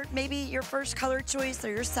on maybe your first color choice or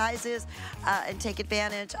your sizes and take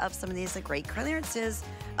advantage of some of these great clearances.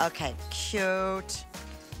 Okay, cute.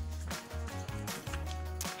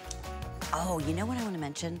 Oh, you know what I want to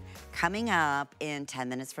mention? Coming up in 10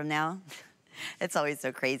 minutes from now, it's always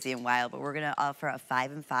so crazy and wild, but we're going to offer a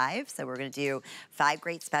 5 and 5. So we're going to do 5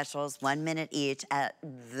 great specials, 1 minute each at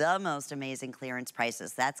the most amazing clearance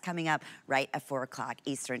prices. That's coming up right at 4 o'clock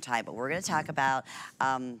Eastern time. But we're going to talk about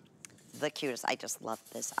the cutest. I just love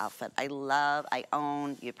this outfit. I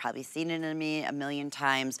own, you've probably seen it in me a million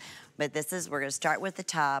times, but we're going to start with the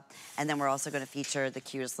top, and then we're also going to feature the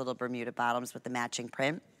cutest little Bermuda bottoms with the matching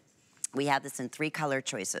print. We have this in 3 color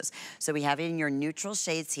choices. So we have it in your neutral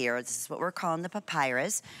shades here. This is what we're calling the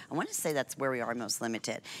papyrus. I want to say that's where we are most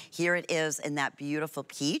limited. Here it is in that beautiful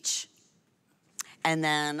peach. And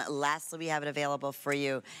then lastly, we have it available for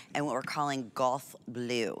you in what we're calling golf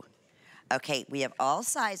blue. Okay, we have all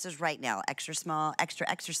sizes right now, extra small,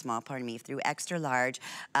 extra small, pardon me, through extra large,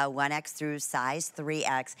 1X through size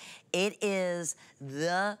 3X. It is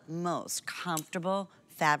the most comfortable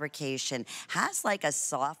fabrication. Has like a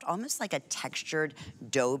soft, almost like a textured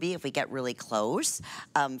doby if we get really close,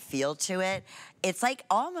 feel to it. It's like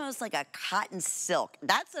almost like a cotton silk.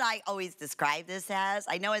 That's what I always describe this as.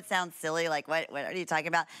 I know it sounds silly, like what are you talking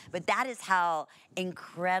about? But that is how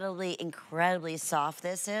incredibly, incredibly soft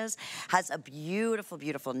this is. Has a beautiful,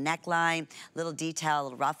 beautiful neckline, little detail,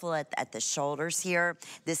 little ruffle at the shoulders here.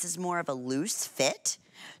 This is more of a loose fit.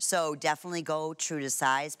 So definitely go true to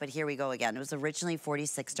size, but here we go again. It was originally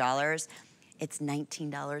 $46. It's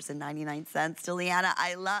 $19.99,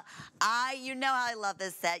 Giuliana. You know how I love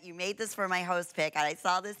this set. You made this for my host pick, and I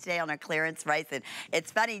saw this today on our clearance price, and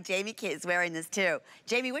it's funny, Jamie is wearing this too.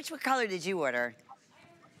 Jamie, which color did you order?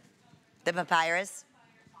 The papyrus?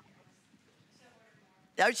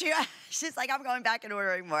 Oh, she's like, I'm going back and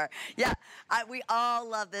ordering more. Yeah, we all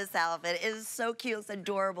love this outfit. It is so cute, it's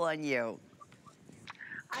adorable on you.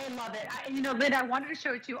 I love it. You know, Lynn, I wanted to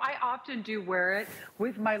show it to you. I often do wear it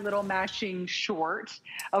with my little matching short,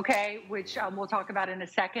 okay, which we'll talk about in a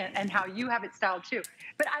second, and how you have it styled too.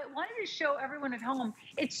 But I wanted to show everyone at home,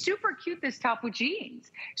 it's super cute, this top with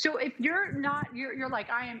jeans. So if you're not, you're like,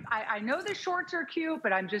 I know the shorts are cute,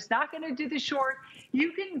 but I'm just not going to do the short.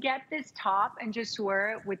 You can get this top and just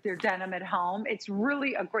wear it with your denim at home. It's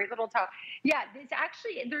really a great little top. Yeah,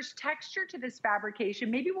 there's texture to this fabrication.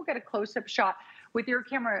 Maybe we'll get a close-up shot with your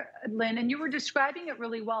camera, Lynn, and you were describing it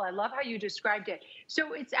really well. I love how you described it.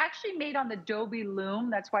 So it's actually made on the Adobe loom.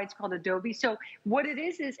 That's why it's called Adobe. So what it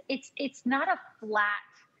is it's not a flat.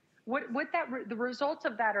 The results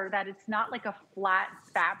of that are that it's not like a flat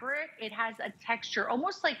fabric. It has a texture,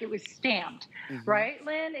 almost like it was stamped, right,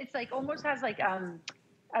 Lynn? It's like almost has like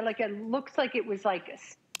it looks like it was like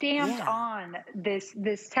stamped on this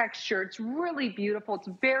texture. It's really beautiful. It's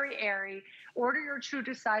very airy. Order your true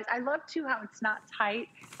to size. I love too how it's not tight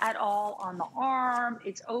at all on the arm.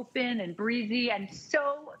 It's open and breezy and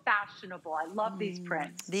so fashionable. I love these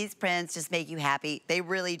prints. These prints just make you happy. They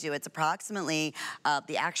really do. It's approximately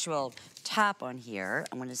the actual top on here,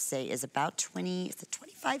 I want to say, is about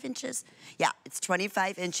 25 inches? Yeah, it's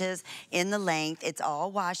 25 inches in the length. It's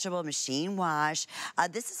all washable, machine wash.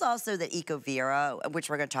 This is also the Eco Vera, which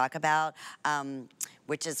we're going to talk about,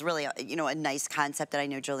 which is really, a nice concept that I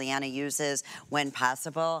know Giuliana uses when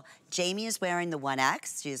possible. Jamie is wearing the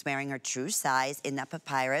 1X. She is wearing her true size in that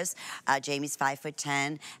papyrus. Jamie's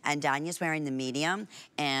 5'10", and Danya's wearing the medium,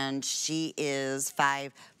 and she is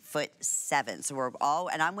 5'7". So we're all,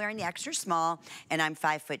 and I'm wearing the extra small, and I'm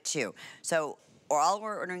 5'2". So we're all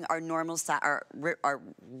ordering our normal size, our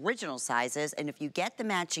original sizes, and if you get the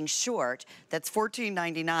matching short, that's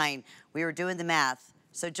 $14.99. We were doing the math.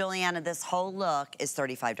 So Giuliana, this whole look is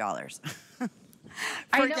 $35.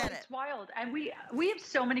 I know, it's wild. And we have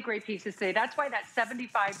so many great pieces today. That's why that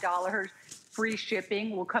 $75 free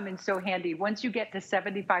shipping will come in so handy. Once you get to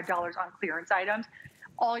 $75 on clearance items,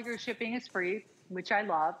 all your shipping is free, which I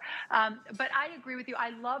love. But I agree with you. I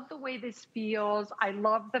love the way this feels. I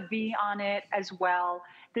love the V on it as well.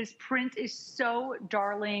 This print is so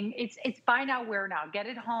darling. It's buy now, wear now. Get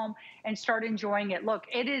it home and start enjoying it. Look,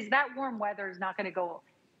 that warm weather is not going to go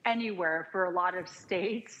anywhere for a lot of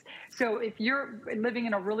states. So if you're living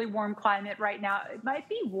in a really warm climate right now, it might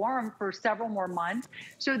be warm for several more months.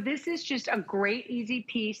 So this is just a great, easy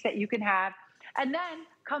piece that you can have. And then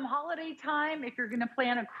come holiday time, if you're going to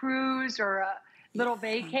plan a cruise or a little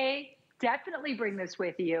vacay, definitely bring this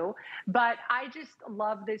with you. But I just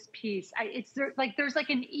love this piece. There's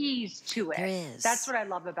like an ease to it. There is. That's what I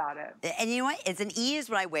love about it. And you know what? It's an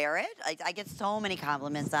ease when I wear it. I get so many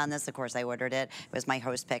compliments on this. Of course, I ordered it. It was my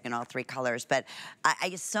host pick in all 3 colors. But I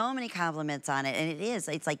get so many compliments on it. And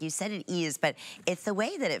it's like you said, an ease, but it's the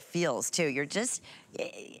way that it feels too. You're just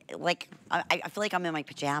like, I feel like I'm in my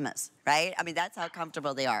pajamas, right? I mean, that's how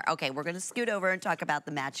comfortable they are. Okay, we're gonna scoot over and talk about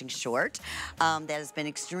the matching short that has been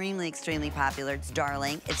extremely, extremely popular. It's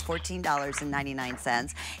darling. It's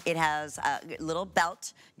 $14.99. It has a little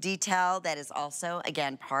belt detail that is also,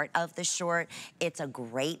 again, part of the short. It's a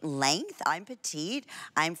great length. I'm petite.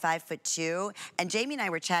 I'm 5'2". And Jamie and I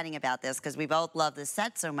were chatting about this because we both love this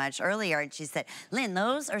set so much earlier. And she said, Lynn,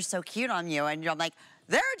 those are so cute on you. And I'm like,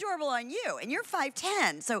 they're adorable on you, and you're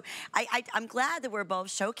 5'10". So I'm glad that we're both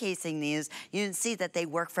showcasing these. You can see that they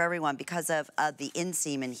work for everyone because of the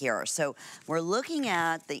inseam in here. So we're looking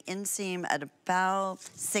at the inseam at about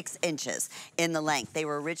 6 inches in the length. They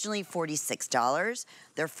were originally $46.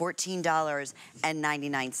 They're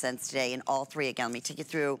 $14.99 today in all 3. Again, let me take you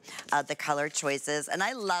through the color choices. And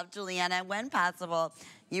I love, Giuliana, when possible,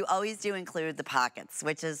 you always do include the pockets,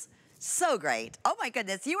 which is so great. Oh my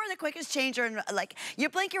goodness, you are the quickest changer, and like, you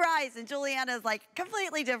blink your eyes and Giuliana is like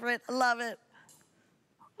completely different. Love it.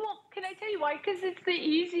 Well, can I tell you why? Because it's the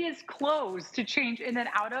easiest clothes to change in and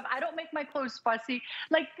out of. I don't make my clothes fussy.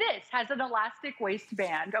 Like this has an elastic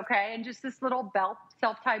waistband, okay? And just this little belt,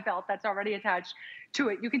 self-tie belt that's already attached to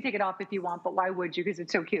it. You can take it off if you want, but why would you? Because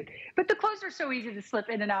it's so cute. But the clothes are so easy to slip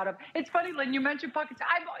in and out of. It's funny, Lynn, you mentioned pockets.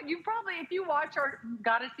 You probably, if you watch our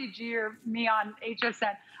Gotta See G or me on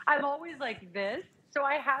HSN, I'm always like this. So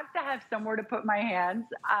I have to have somewhere to put my hands.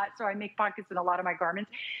 So I make pockets in a lot of my garments.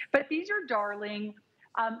 But these are darling.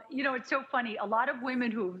 You know, it's so funny. A lot of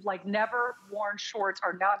women who've like never worn shorts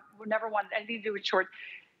or never wanted anything to do with shorts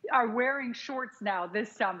are wearing shorts now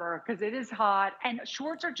this summer because it is hot, and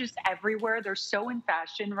shorts are just everywhere. They're so in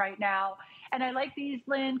fashion right now. And I like these,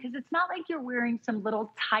 Lynn, because it's not like you're wearing some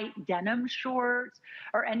little tight denim shorts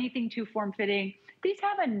or anything too form-fitting. These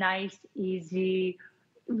have a nice, easy,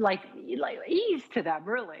 like ease to them,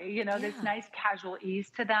 really, you know, this nice casual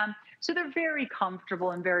ease to them. So they're very comfortable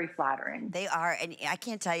and very flattering. They are, and I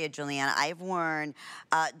can't tell you, Giuliana, I've worn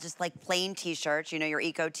just like plain t-shirts, you know, your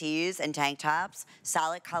eco tees and tank tops,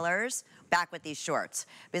 solid colors, back with these shorts,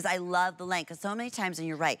 because I love the length. Because so many times, and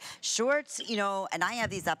you're right, shorts, you know, and I have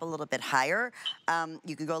these up a little bit higher.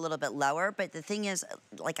 You can go a little bit lower, but the thing is,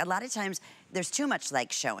 like a lot of times, there's too much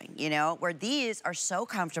leg showing, you know, where these are so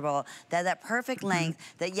comfortable, that perfect length,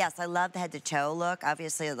 that yes, I love the head to toe look.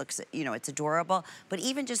 Obviously it looks, you know, it's adorable, but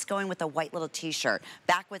even just going with a white little t-shirt,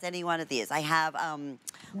 back with any one of these. I have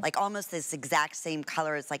like almost this exact same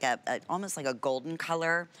color. It's like almost like a golden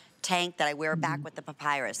color tank that I wear back with the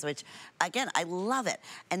papyrus, which again, I love it.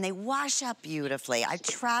 And they wash up beautifully. I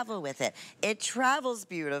travel with it. It travels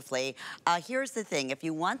beautifully. Here's the thing, if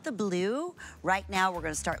you want the blue, right now we're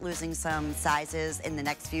gonna start losing some sizes in the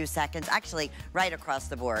next few seconds, actually right across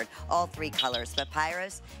the board, all three colors,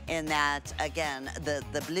 papyrus in that, again,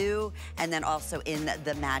 the blue, and then also in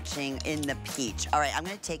the matching, in the peach. All right, I'm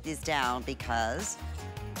gonna take these down because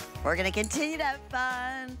we're gonna continue to have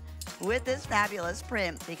fun with this fabulous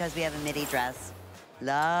print, because we have a midi dress.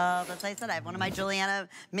 Love, as I said, I have one of my Giuliana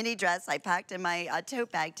mini dress I packed in my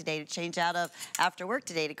tote bag today to change out of after work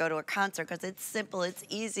today to go to a concert, because it's simple, it's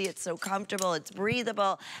easy, it's so comfortable, it's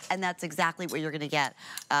breathable, and that's exactly what you're gonna get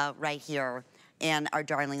right here in our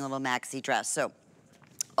darling little maxi dress. So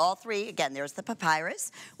all three, again, there's the papyrus.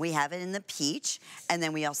 We have it in the peach, and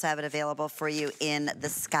then we also have it available for you in the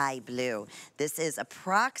sky blue. This is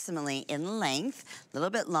approximately in length, a little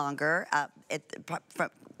bit longer.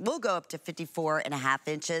 We'll go up to 54.5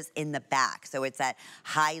 inches in the back. So it's that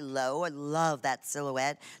high-low. I love that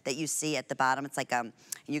silhouette that you see at the bottom. It's like,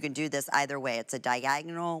 you can do this either way. It's a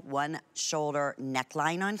diagonal one shoulder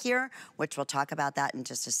neckline on here, which we'll talk about that in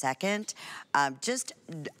just a second. Just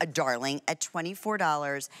a darling at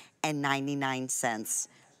 $24.99.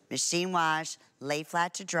 Machine wash, lay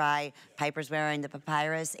flat to dry. Piper's wearing the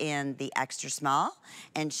papyrus in the extra small,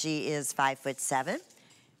 and she is 5'7".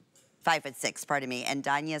 5'6", pardon me, and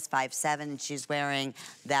Danya's 5'7", and she's wearing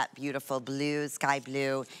that beautiful blue, sky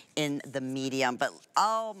blue in the medium. But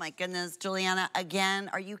oh my goodness, Giuliana, again,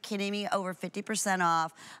 are you kidding me? Over 50%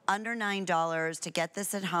 off, under $9 to get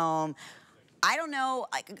this at home. I don't know,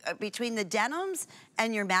 between the denims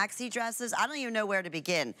and your maxi dresses, I don't even know where to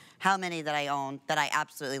begin. How many that I own that I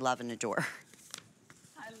absolutely love and adore.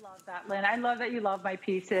 I love that, Lynn. I love that you love my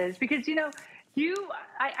pieces, because, you know,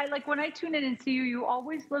 I like when I tune in and see you, you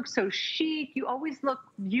always look so chic. You always look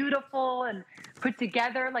beautiful and put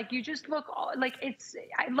together. Like you just look like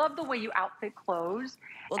I love the way you outfit clothes.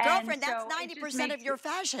 Well, girlfriend, that's 90% of your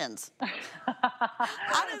fashions.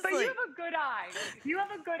 Honestly. But you have a good eye. You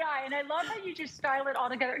have a good eye. And I love how you just style it all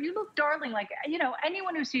together. You look darling. Like, you know,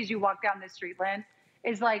 anyone who sees you walk down the street, Lynn,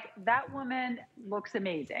 is like, that woman looks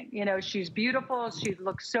amazing. You know, she's beautiful. She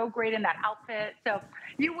looks so great in that outfit. So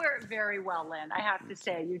you wear it very well, Lynn, I have to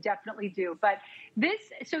say. You definitely do. But this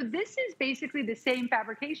is basically the same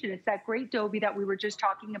fabrication. It's that great Dobie that we were just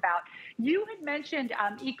talking about. You had mentioned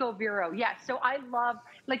Eco Vero. Yes. So I love,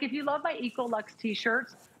 like, if you love my Eco Luxe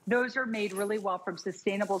t-shirts, those are made really well from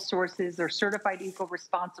sustainable sources. They're certified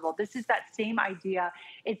eco-responsible. This is that same idea.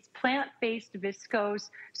 It's plant-based viscose.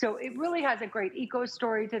 So it really has a great eco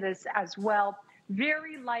story to this as well.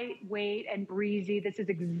 Very lightweight and breezy. This is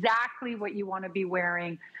exactly what you want to be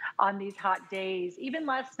wearing on these hot days. Even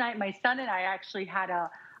last night, my son and I actually had a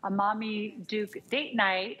mommy Duke date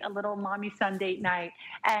night, a little mommy son date night.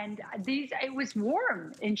 And it was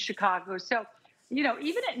warm in Chicago. So you know,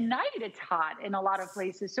 even at night, it's hot in a lot of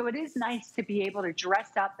places. So it is nice to be able to dress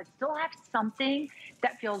up, but still have something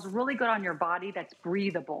that feels really good on your body that's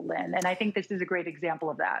breathable, Lynn. And I think this is a great example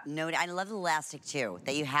of that. No, I love the elastic too,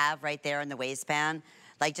 that you have right there in the waistband.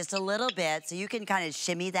 Like just a little bit, so you can kind of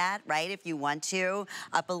shimmy that, right, if you want to,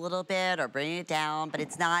 up a little bit or bring it down, but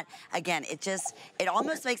it's not, again, it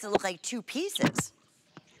almost makes it look like two pieces.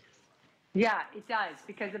 Yeah, it does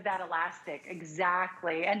because of that elastic,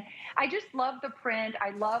 exactly. And I just love the print.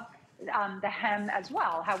 I love the hem as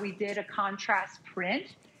well, how we did a contrast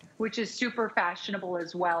print, which is super fashionable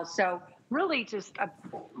as well. So really just a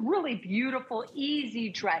really beautiful, easy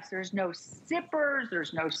dress. There's no zippers,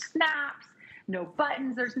 there's no snaps, no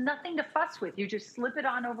buttons, there's nothing to fuss with. You just slip it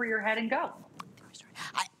on over your head and go.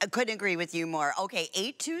 I couldn't agree with you more. Okay,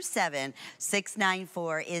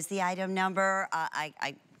 827-694 is the item number.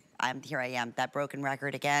 Here I am, that broken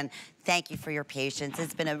record again. Thank you for your patience.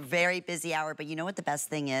 It's been a very busy hour, but you know what the best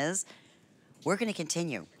thing is? We're gonna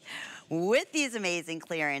continue with these amazing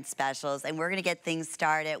clearance specials, and we're gonna get things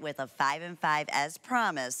started with a 5 and 5 as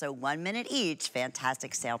promised. So 1 minute each,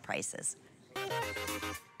 fantastic sale prices.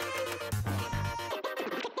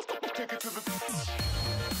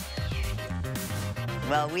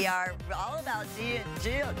 Well, we are all about G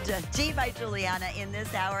by Giuliana in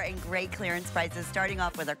this hour, and great clearance prices. Starting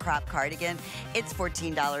off with a crop cardigan, it's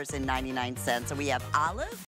 $14.99. So we have olive,